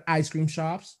been at ice cream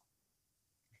shops,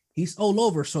 he's all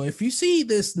over. So if you see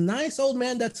this nice old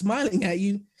man that's smiling at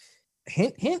you,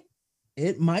 hint,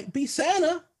 it might be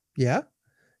Santa. Yeah.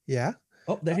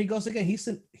 Oh, there he goes again.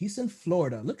 He's in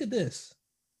Florida. Look at this.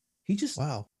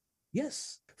 Wow.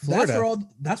 Yes. Florida.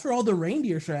 That's where all the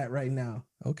reindeers are at right now.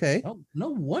 Okay. No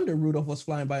wonder Rudolph was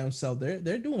flying by himself.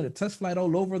 They're doing a test flight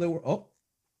all over the world. Oh,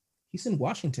 he's in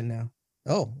Washington now.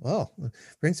 Oh, well,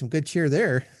 bring some good cheer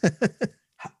there.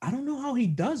 I don't know how he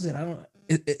does it.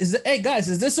 Hey guys,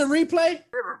 is this a replay?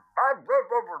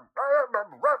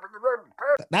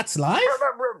 That's live?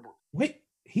 Wait,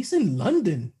 he's in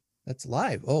London. That's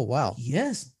live. Oh, wow.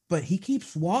 Yes, but he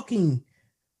keeps walking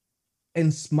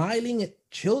and smiling at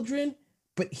children,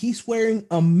 but he's wearing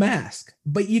a mask,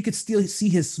 but you could still see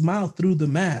his smile through the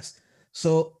mask.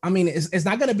 So, I mean, it's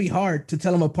not going to be hard to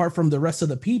tell him apart from the rest of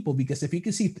the people, because if you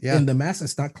can see in the mask,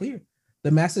 it's not clear.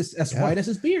 The mask is as white as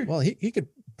his beard. Well, he could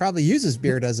probably use his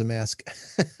beard as a mask.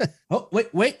 Oh,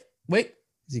 wait.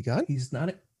 Is he gone? He's not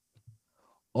it.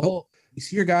 Oh, he's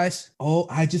here, guys. Oh,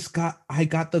 I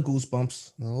got the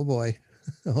goosebumps. Oh boy.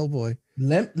 Oh boy.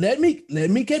 Let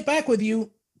me get back with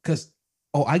you, because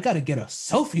I gotta get a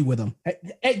selfie with him.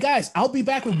 Hey guys, I'll be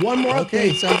back with one more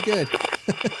Okay, update. sounds good.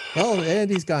 Oh,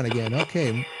 and he's gone again.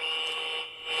 Okay.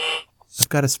 I've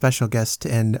got a special guest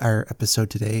to end our episode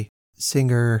today.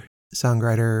 Singer,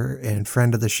 songwriter, and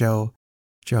friend of the show,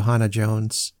 Johanna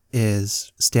Jones,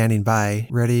 is standing by,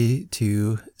 ready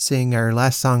to sing our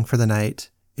last song for the night.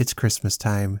 It's Christmas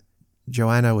time.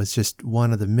 Joanna was just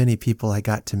one of the many people I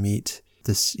got to meet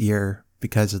this year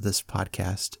because of this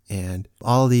podcast. And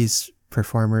all these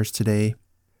performers today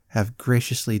have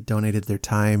graciously donated their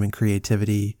time and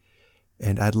creativity.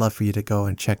 And I'd love for you to go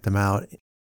and check them out.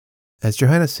 As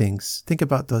Johanna sings, think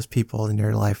about those people in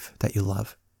your life that you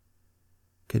love.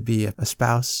 Could be a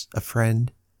spouse, a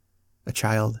friend, a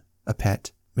child, a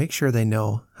pet. Make sure they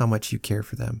know how much you care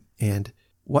for them. And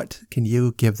what can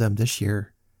you give them this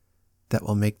year that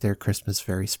will make their Christmas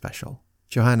very special?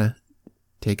 Johanna,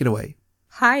 take it away.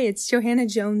 Hi, it's Johanna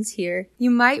Jones here.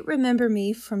 You might remember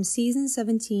me from season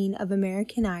 17 of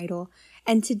American Idol,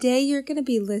 and today you're going to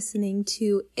be listening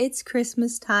to It's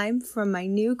Christmas Time from my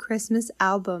new Christmas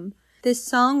album. This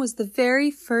song was the very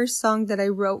first song that I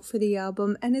wrote for the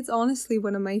album, and it's honestly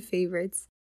one of my favorites.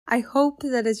 I hope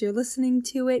that as you're listening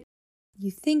to it,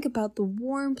 you think about the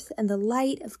warmth and the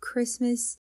light of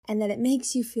Christmas, and that it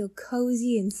makes you feel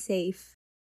cozy and safe.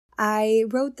 I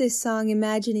wrote this song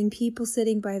imagining people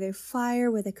sitting by their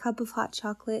fire with a cup of hot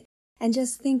chocolate and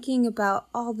just thinking about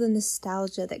all the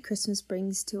nostalgia that Christmas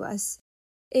brings to us.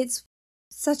 It's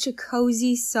such a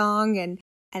cozy song, and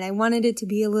I wanted it to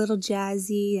be a little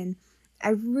jazzy, and I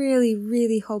really,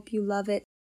 really hope you love it.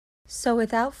 So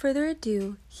without further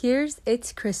ado, here's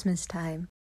It's Christmas Time.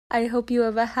 I hope you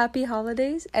have a happy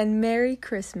holidays and Merry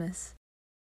Christmas.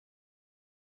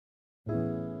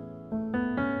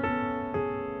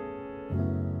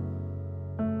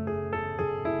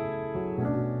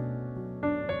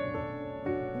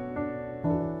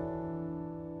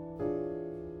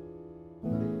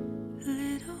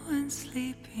 Little ones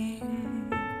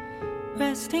sleeping,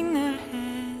 resting their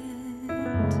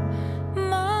heads.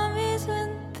 Mommies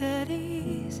and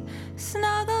daddies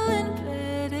snuggle in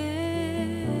bed.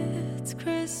 It's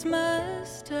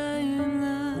Christmas time,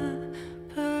 the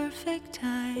perfect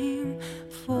time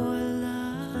for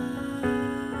love.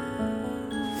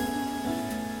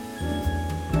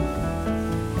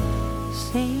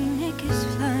 Saint Nick is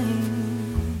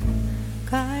flying,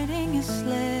 guiding his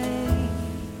sleigh.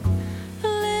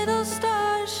 Little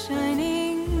stars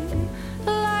shining,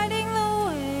 lighting the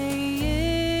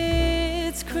way.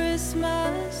 It's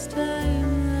Christmas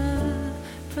time,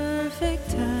 the perfect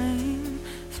time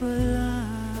for love.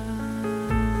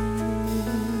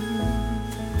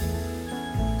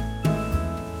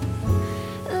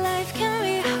 Life can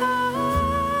be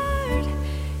hard,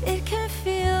 it can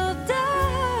feel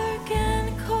dark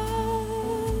and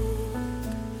cold,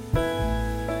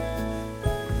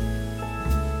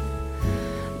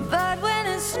 but when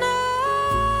it snows,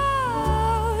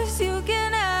 you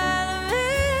can add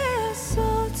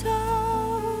mistletoe.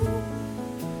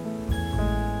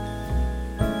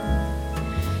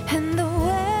 And the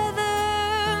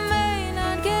weather may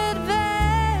not get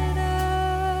better,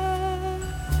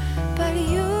 but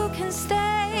you can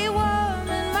stay warm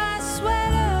in my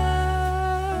sweater.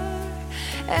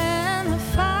 And the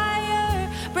fire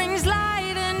brings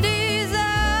light and desire.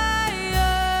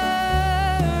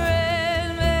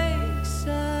 It makes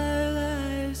our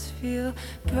lives feel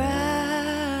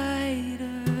brighter.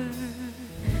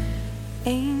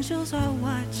 Angels are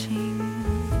watching,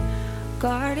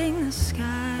 guarding the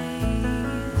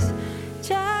skies.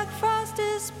 Jack Frost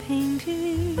is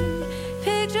painting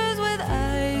pictures with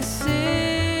ice.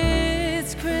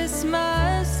 It's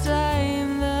Christmas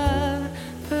time, the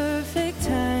perfect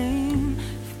time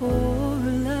for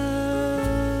love.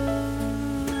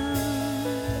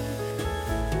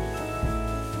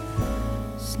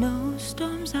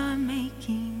 Snowstorms are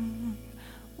making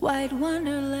white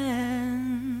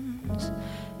wonderlands.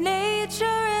 Nature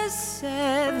has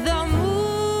set the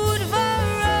mood for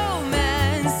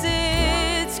romance.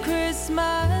 It's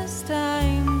Christmas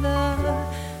time, the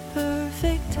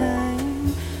perfect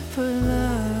time for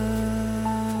love.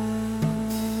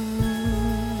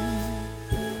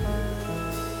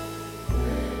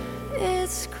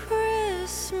 It's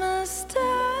Christmas time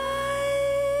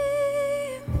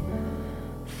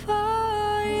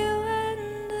for you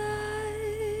and I.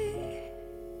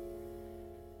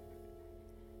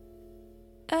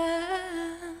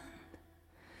 And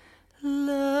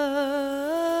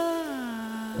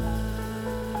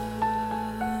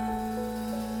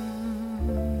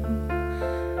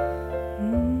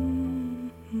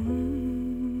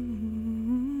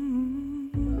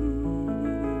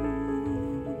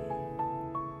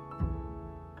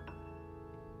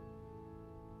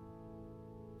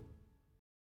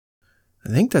I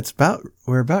think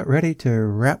we're about ready to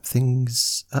wrap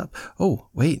things up. Oh,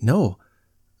 wait, no.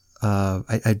 I'm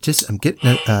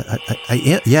getting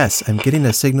I'm getting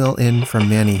a signal in from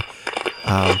Manny.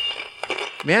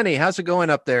 Manny, how's it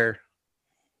going up there?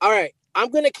 All right,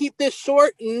 I'm going to keep this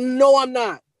short. No, I'm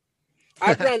not.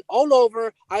 I ran all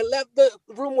over. I left the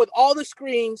room with all the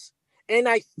screens, and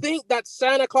I think that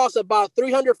Santa Claus about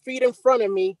 300 feet in front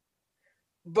of me,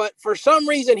 but for some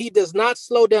reason, he does not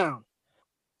slow down.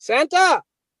 Santa!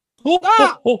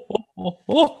 Stop!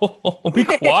 Be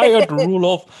quiet,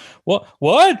 Rudolph. What?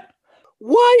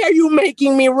 Why are you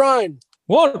making me run?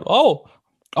 What? Oh,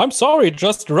 I'm sorry.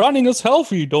 Just running is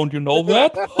healthy. Don't you know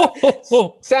that?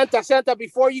 Santa,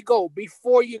 before you go,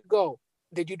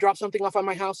 did you drop something off at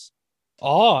my house?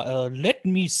 Let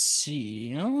me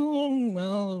see. Oh,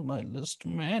 well, my list,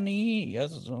 Manny.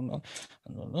 Yes,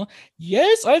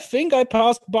 yes, I think I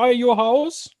passed by your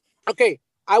house. Okay,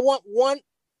 I want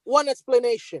one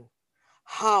explanation.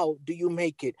 How do you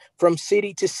make it from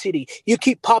city to city? You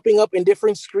keep popping up in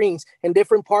different screens in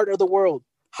different part of the world.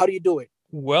 How do you do it?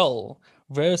 Well,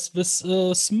 there's this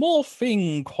small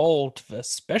thing called the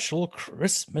special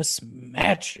Christmas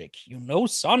magic,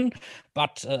 son.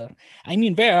 But,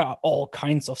 there are all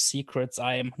kinds of secrets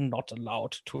I am not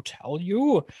allowed to tell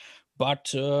you.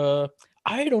 But,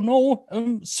 I don't know.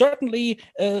 Certainly,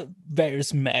 there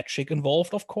is magic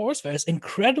involved, of course. There's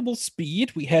incredible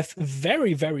speed. We have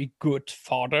very, very good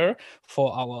fodder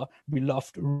for our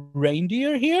beloved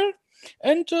reindeer here.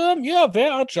 And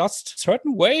there are just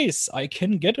certain ways I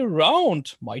can get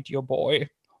around, my dear boy.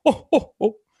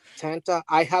 Santa,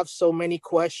 I have so many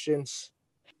questions.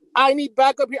 I need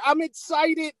backup here. I'm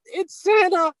excited. It's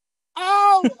Santa.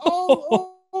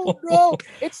 Oh no,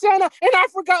 it's Santa, and I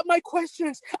forgot my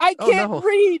questions. I can't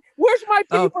read. Where's my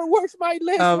paper? Where's my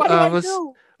list? What do I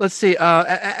do? Let's see.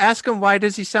 Ask him, why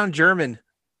does he sound German?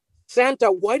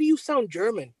 Santa, why do you sound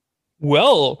German?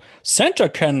 Well, Santa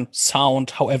can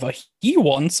sound however he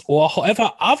wants or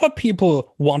however other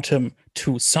people want him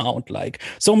to sound like.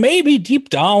 So maybe deep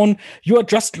down, you are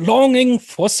just longing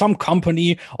for some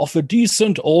company of a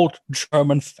decent old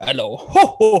German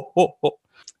fellow.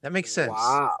 That makes sense.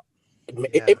 Wow.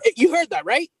 Yeah. You heard that,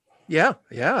 right? Yeah.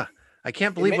 I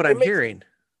can't believe what I'm hearing.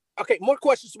 Okay, more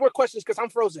questions, because I'm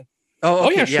frozen. Oh,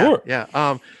 okay, yeah, sure.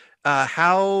 Yeah.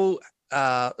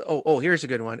 Here's a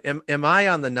good one. Am I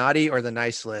on the naughty or the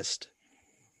nice list?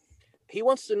 He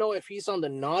wants to know if he's on the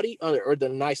naughty or the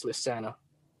nice list, Santa.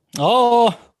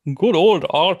 Oh, good old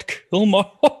Art Kilmer.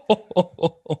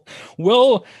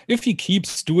 Well, if he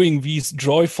keeps doing these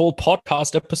joyful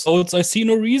podcast episodes, I see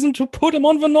no reason to put him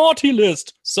on the naughty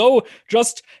list. So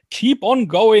just keep on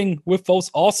going with those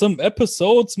awesome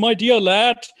episodes, my dear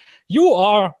lad. You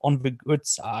are on the good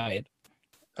side.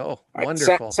 Oh,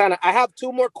 wonderful. Right, Santa, I have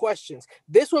two more questions.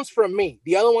 This one's from me.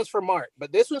 The other one's from Mark,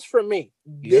 but this one's from me.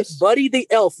 Yes? Did Buddy the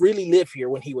Elf really live here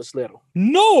when he was little?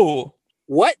 No!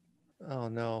 What? Oh,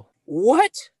 no.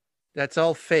 What? That's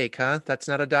all fake, huh? That's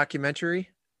not a documentary?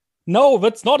 No,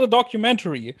 that's not a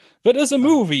documentary. That is a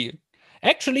movie.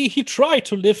 Actually, he tried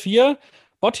to live here,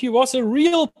 but he was a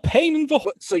real pain in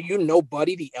the... So you know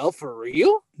Buddy the Elf for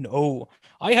real? No.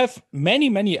 I have many,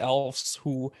 many elves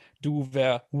who do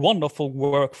their wonderful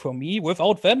work for me.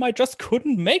 Without them, I just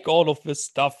couldn't make all of this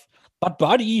stuff. But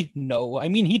Buddy, no.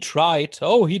 He tried.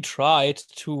 Oh, he tried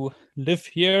to live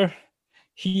here.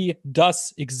 He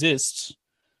does exist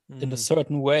in a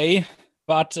certain way.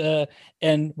 But,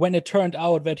 and when it turned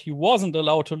out that he wasn't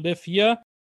allowed to live here,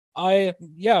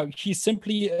 he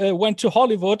simply went to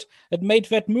Hollywood and made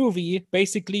that movie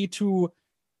basically to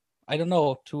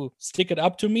stick it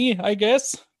up to me, I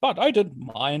guess. But I didn't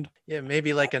mind. Yeah,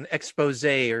 maybe like an expose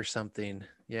or something.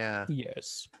 Yeah.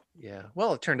 Yes. Yeah.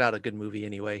 Well, it turned out a good movie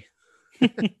anyway.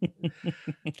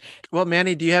 Well,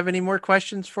 Manny, do you have any more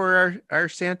questions for our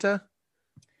Santa?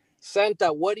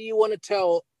 Santa, what do you want to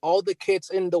tell all the kids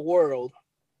in the world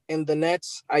in the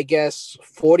next,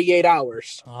 48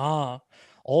 hours? All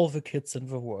the kids in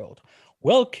the world.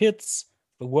 Well, kids,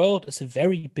 the world is a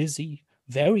very busy,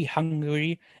 very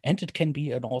hungry, and it can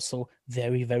be an also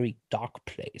very, very dark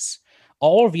place.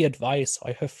 All the advice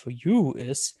I have for you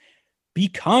is be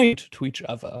kind to each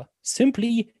other.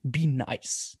 Simply be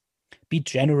nice. Be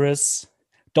generous.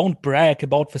 Don't brag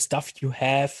about the stuff you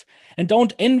have. And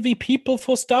don't envy people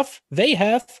for stuff they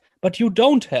have, but you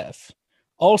don't have.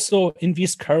 Also, in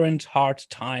these current hard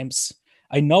times,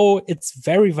 I know it's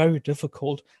very, very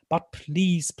difficult, but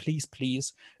please, please,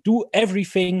 please do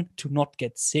everything to not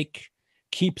get sick.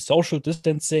 keep social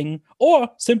distancing, or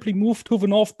simply move to the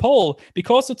North Pole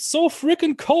because it's so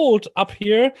freaking cold up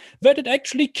here that it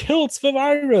actually kills the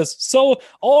virus. So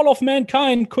all of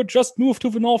mankind could just move to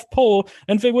the North Pole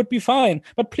and they would be fine.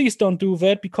 But please don't do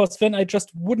that, because then I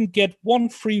just wouldn't get 1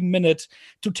 free minute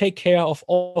to take care of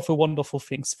all of the wonderful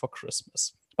things for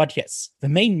Christmas. But yes, the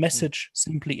main message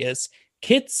simply is,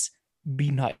 kids,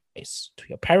 be nice to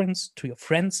your parents, to your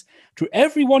friends, to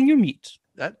everyone you meet.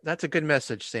 That's a good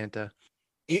message, Santa.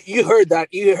 You heard that.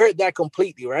 You heard that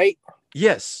completely, right?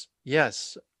 Yes.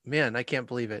 Man, I can't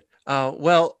believe it.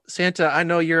 Well, Santa, I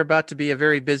know you're about to be a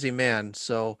very busy man.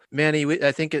 So, Manny,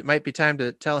 I think it might be time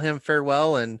to tell him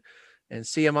farewell and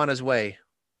see him on his way.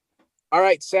 All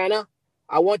right, Santa,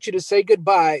 I want you to say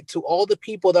goodbye to all the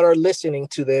people that are listening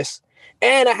to this.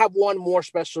 And I have one more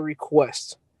special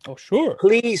request. Oh, sure.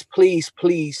 Please, please,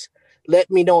 please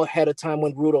let me know ahead of time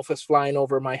when Rudolph is flying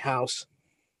over my house.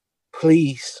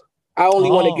 Please. I only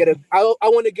want to get I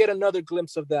want to get another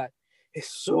glimpse of that. It's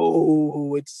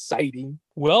so exciting.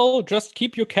 Well, just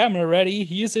keep your camera ready.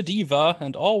 He is a diva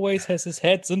and always has his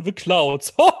heads in the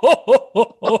clouds.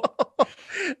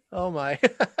 Oh my.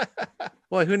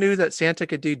 Boy, who knew that Santa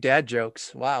could do dad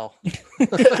jokes? Wow.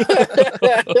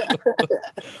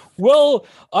 Well,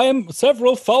 I am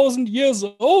several thousand years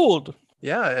old.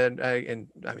 Yeah, and I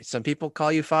mean, some people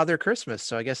call you Father Christmas,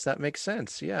 so I guess that makes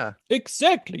sense. Yeah.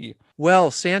 Exactly. Well,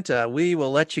 Santa, we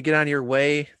will let you get on your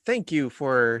way. Thank you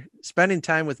for spending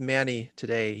time with Manny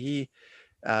today.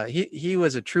 He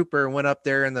was a trooper, went up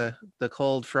there in the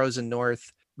cold, frozen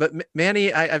north. But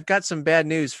Manny, I've got some bad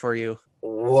news for you.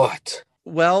 What?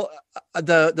 Well,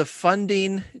 the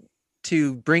funding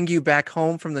to bring you back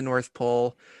home from the North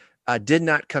Pole did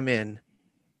not come in.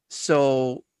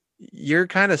 So you're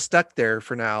kind of stuck there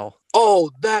for now. Oh,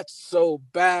 that's so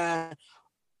bad.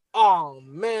 Oh,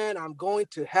 man, I'm going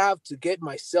to have to get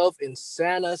myself in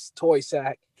Santa's toy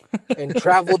sack and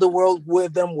travel the world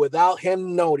with them without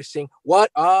him noticing.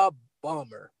 What a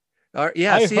bummer.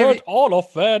 Yeah, I heard all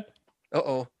of that.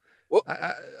 Uh-oh.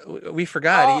 We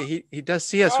forgot. He does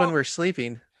see us when we're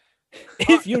sleeping.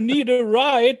 If you need a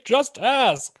ride, just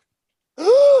ask.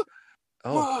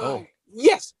 Oh.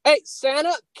 Yes. Hey,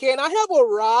 Santa, can I have a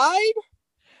ride?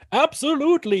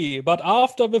 Absolutely. But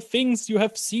after the things you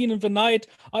have seen in the night,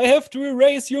 I have to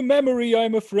erase your memory,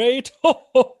 I'm afraid.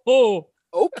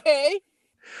 Okay.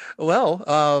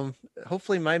 Well,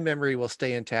 hopefully my memory will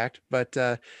stay intact, but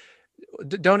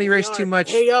don't erase too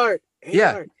much. Hey, Art.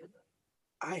 Yeah. Art.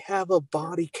 I have a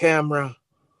body camera.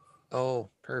 Oh,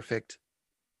 perfect.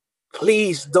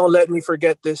 Please don't let me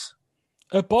forget this.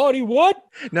 A body what?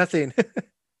 Nothing.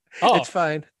 Oh. It's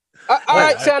fine. All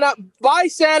right, Santa. Bye,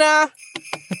 Santa.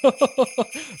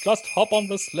 Just hop on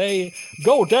the sleigh.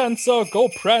 Go Dancer, go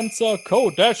Prancer,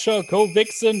 go Dasher, go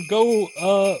Vixen, go,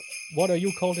 what are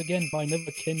you called again? I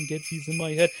never can get these in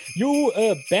my head. You,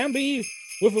 Bambi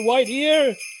with a white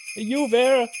ear. You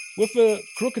there with a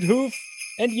crooked hoof.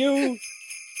 And you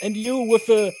with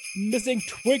a missing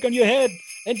twig on your head.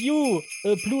 And you,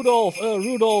 Rudolph,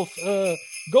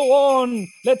 go on.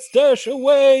 Let's dash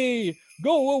away.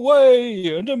 Go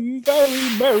away, and a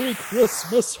very Merry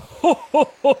Christmas. Ho,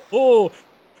 ho, ho, ho.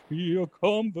 Here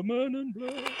come the men in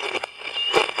black.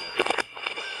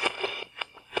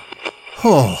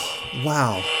 Oh,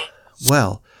 wow.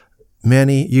 Well,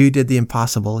 Manny, you did the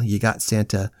impossible. You got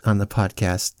Santa on the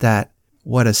podcast.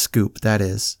 What a scoop that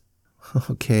is.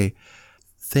 Okay.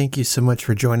 Thank you so much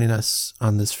for joining us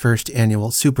on this first annual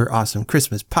super awesome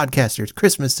Christmas Podcasters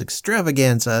Christmas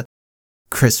Extravaganza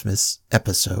Christmas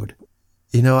episode.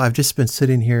 You know, I've just been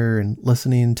sitting here and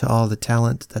listening to all the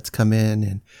talent that's come in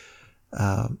and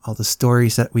all the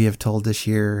stories that we have told this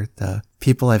year, the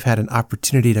people I've had an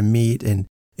opportunity to meet and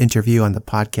interview on the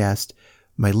podcast,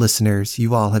 my listeners,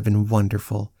 you all have been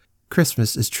wonderful.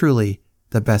 Christmas is truly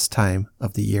the best time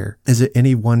of the year. Is it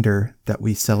any wonder that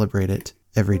we celebrate it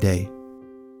every day?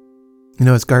 You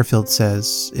know, as Garfield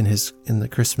says in the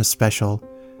Christmas special,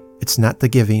 it's not the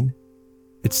giving,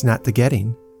 it's not the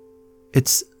getting,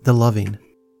 it's the loving.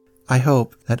 I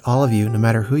hope that all of you, no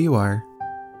matter who you are,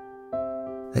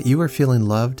 that you are feeling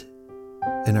loved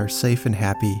and are safe and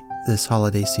happy this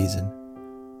holiday season.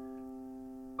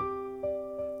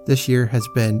 This year has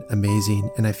been amazing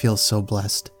and I feel so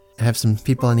blessed. I have some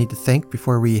people I need to thank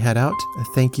before we head out. A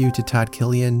thank you to Todd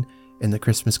Killian and the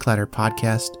Christmas Clatter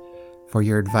podcast for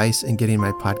your advice in getting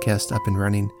my podcast up and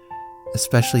running.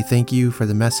 Especially thank you for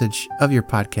the message of your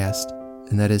podcast,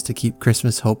 and that is to keep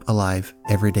Christmas hope alive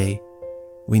every day.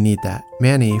 We need that.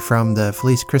 Manny from the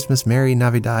Feliz Christmas Merry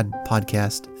Navidad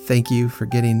podcast, thank you for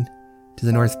getting to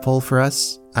the North Pole for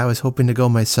us. I was hoping to go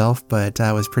myself, but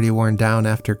I was pretty worn down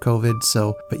after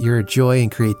COVID. But your joy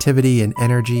and creativity and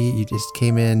energy, you just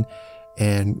came in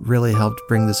and really helped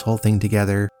bring this whole thing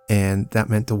together. And that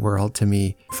meant the world to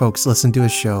me. Folks, listen to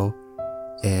his show.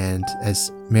 And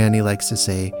as Manny likes to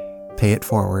say, pay it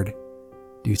forward.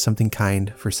 Do something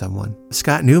kind for someone.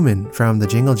 Scott Newman from the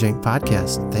Jingle Jank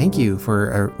podcast. Thank you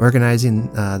for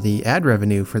organizing the ad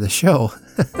revenue for the show.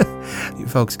 You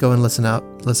folks, go and listen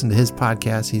to his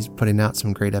podcast. He's putting out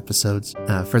some great episodes.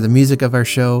 For the music of our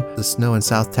show, the Snow and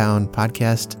Southtown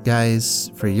podcast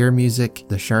guys. For your music,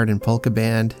 the Shard and Polka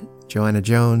Band, Joanna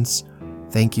Jones.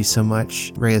 Thank you so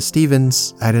much. Rhea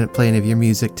Stevens, I didn't play any of your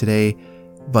music today,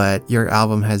 but your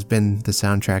album has been the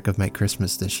soundtrack of my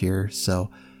Christmas this year. So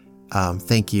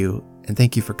thank you, and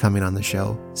thank you for coming on the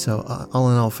show. So all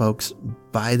in all, folks,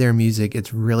 buy their music.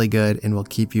 It's really good and will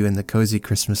keep you in the cozy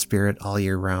Christmas spirit all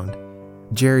year round.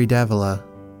 Jerry Davila,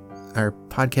 our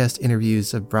podcast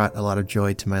interviews have brought a lot of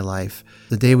joy to my life.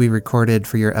 The day we recorded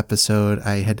for your episode,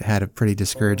 I had had a pretty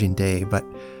discouraging day, but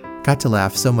got to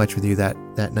laugh so much with you that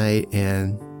night,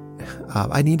 and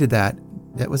I needed that.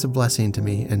 That was a blessing to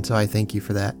me, and so I thank you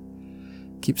for that.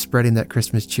 Keep spreading that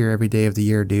Christmas cheer every day of the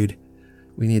year, dude.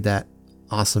 We need that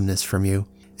awesomeness from you.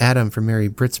 Adam from Merry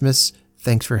Britsmas,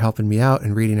 thanks for helping me out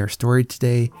and reading our story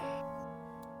today.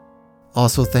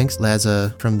 Also, thanks,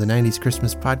 Laza from the 90s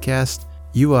Christmas podcast.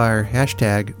 You are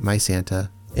 #MySanta.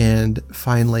 And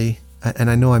finally, and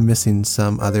I know I'm missing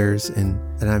some others, and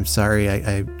I'm sorry,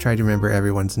 I tried to remember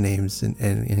everyone's names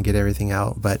and get everything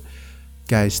out. But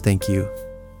guys, thank you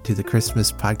to the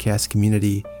Christmas podcast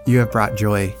community. You have brought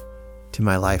joy to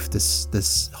my life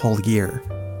this whole year.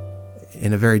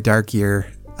 In a very dark year,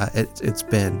 it's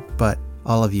been, but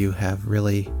all of you have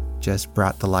really just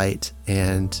brought the light,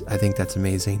 and I think that's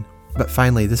amazing. But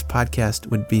finally, this podcast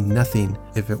would be nothing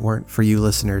if it weren't for you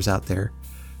listeners out there.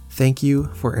 Thank you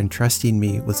for entrusting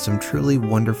me with some truly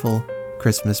wonderful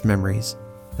Christmas memories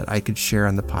that I could share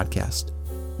on the podcast.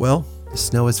 Well, the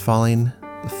snow is falling,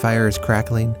 the fire is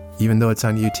crackling, even though it's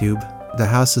on YouTube. The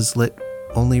house is lit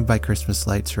only by Christmas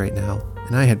lights right now,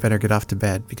 and I had better get off to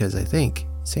bed because I think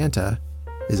Santa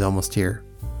is almost here,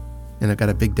 and I've got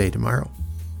a big day tomorrow.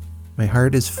 My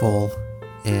heart is full,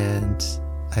 and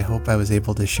I hope I was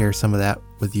able to share some of that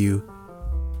with you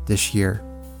this year.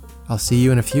 I'll see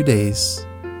you in a few days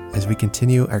as we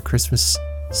continue our Christmas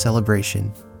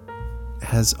celebration.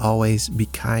 As always, be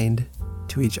kind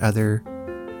to each other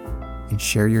and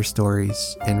share your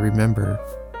stories, and remember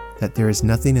that there is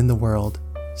nothing in the world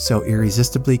so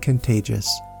irresistibly contagious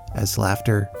as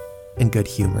laughter and good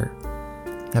humor.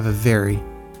 Have a very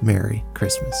Merry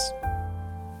Christmas.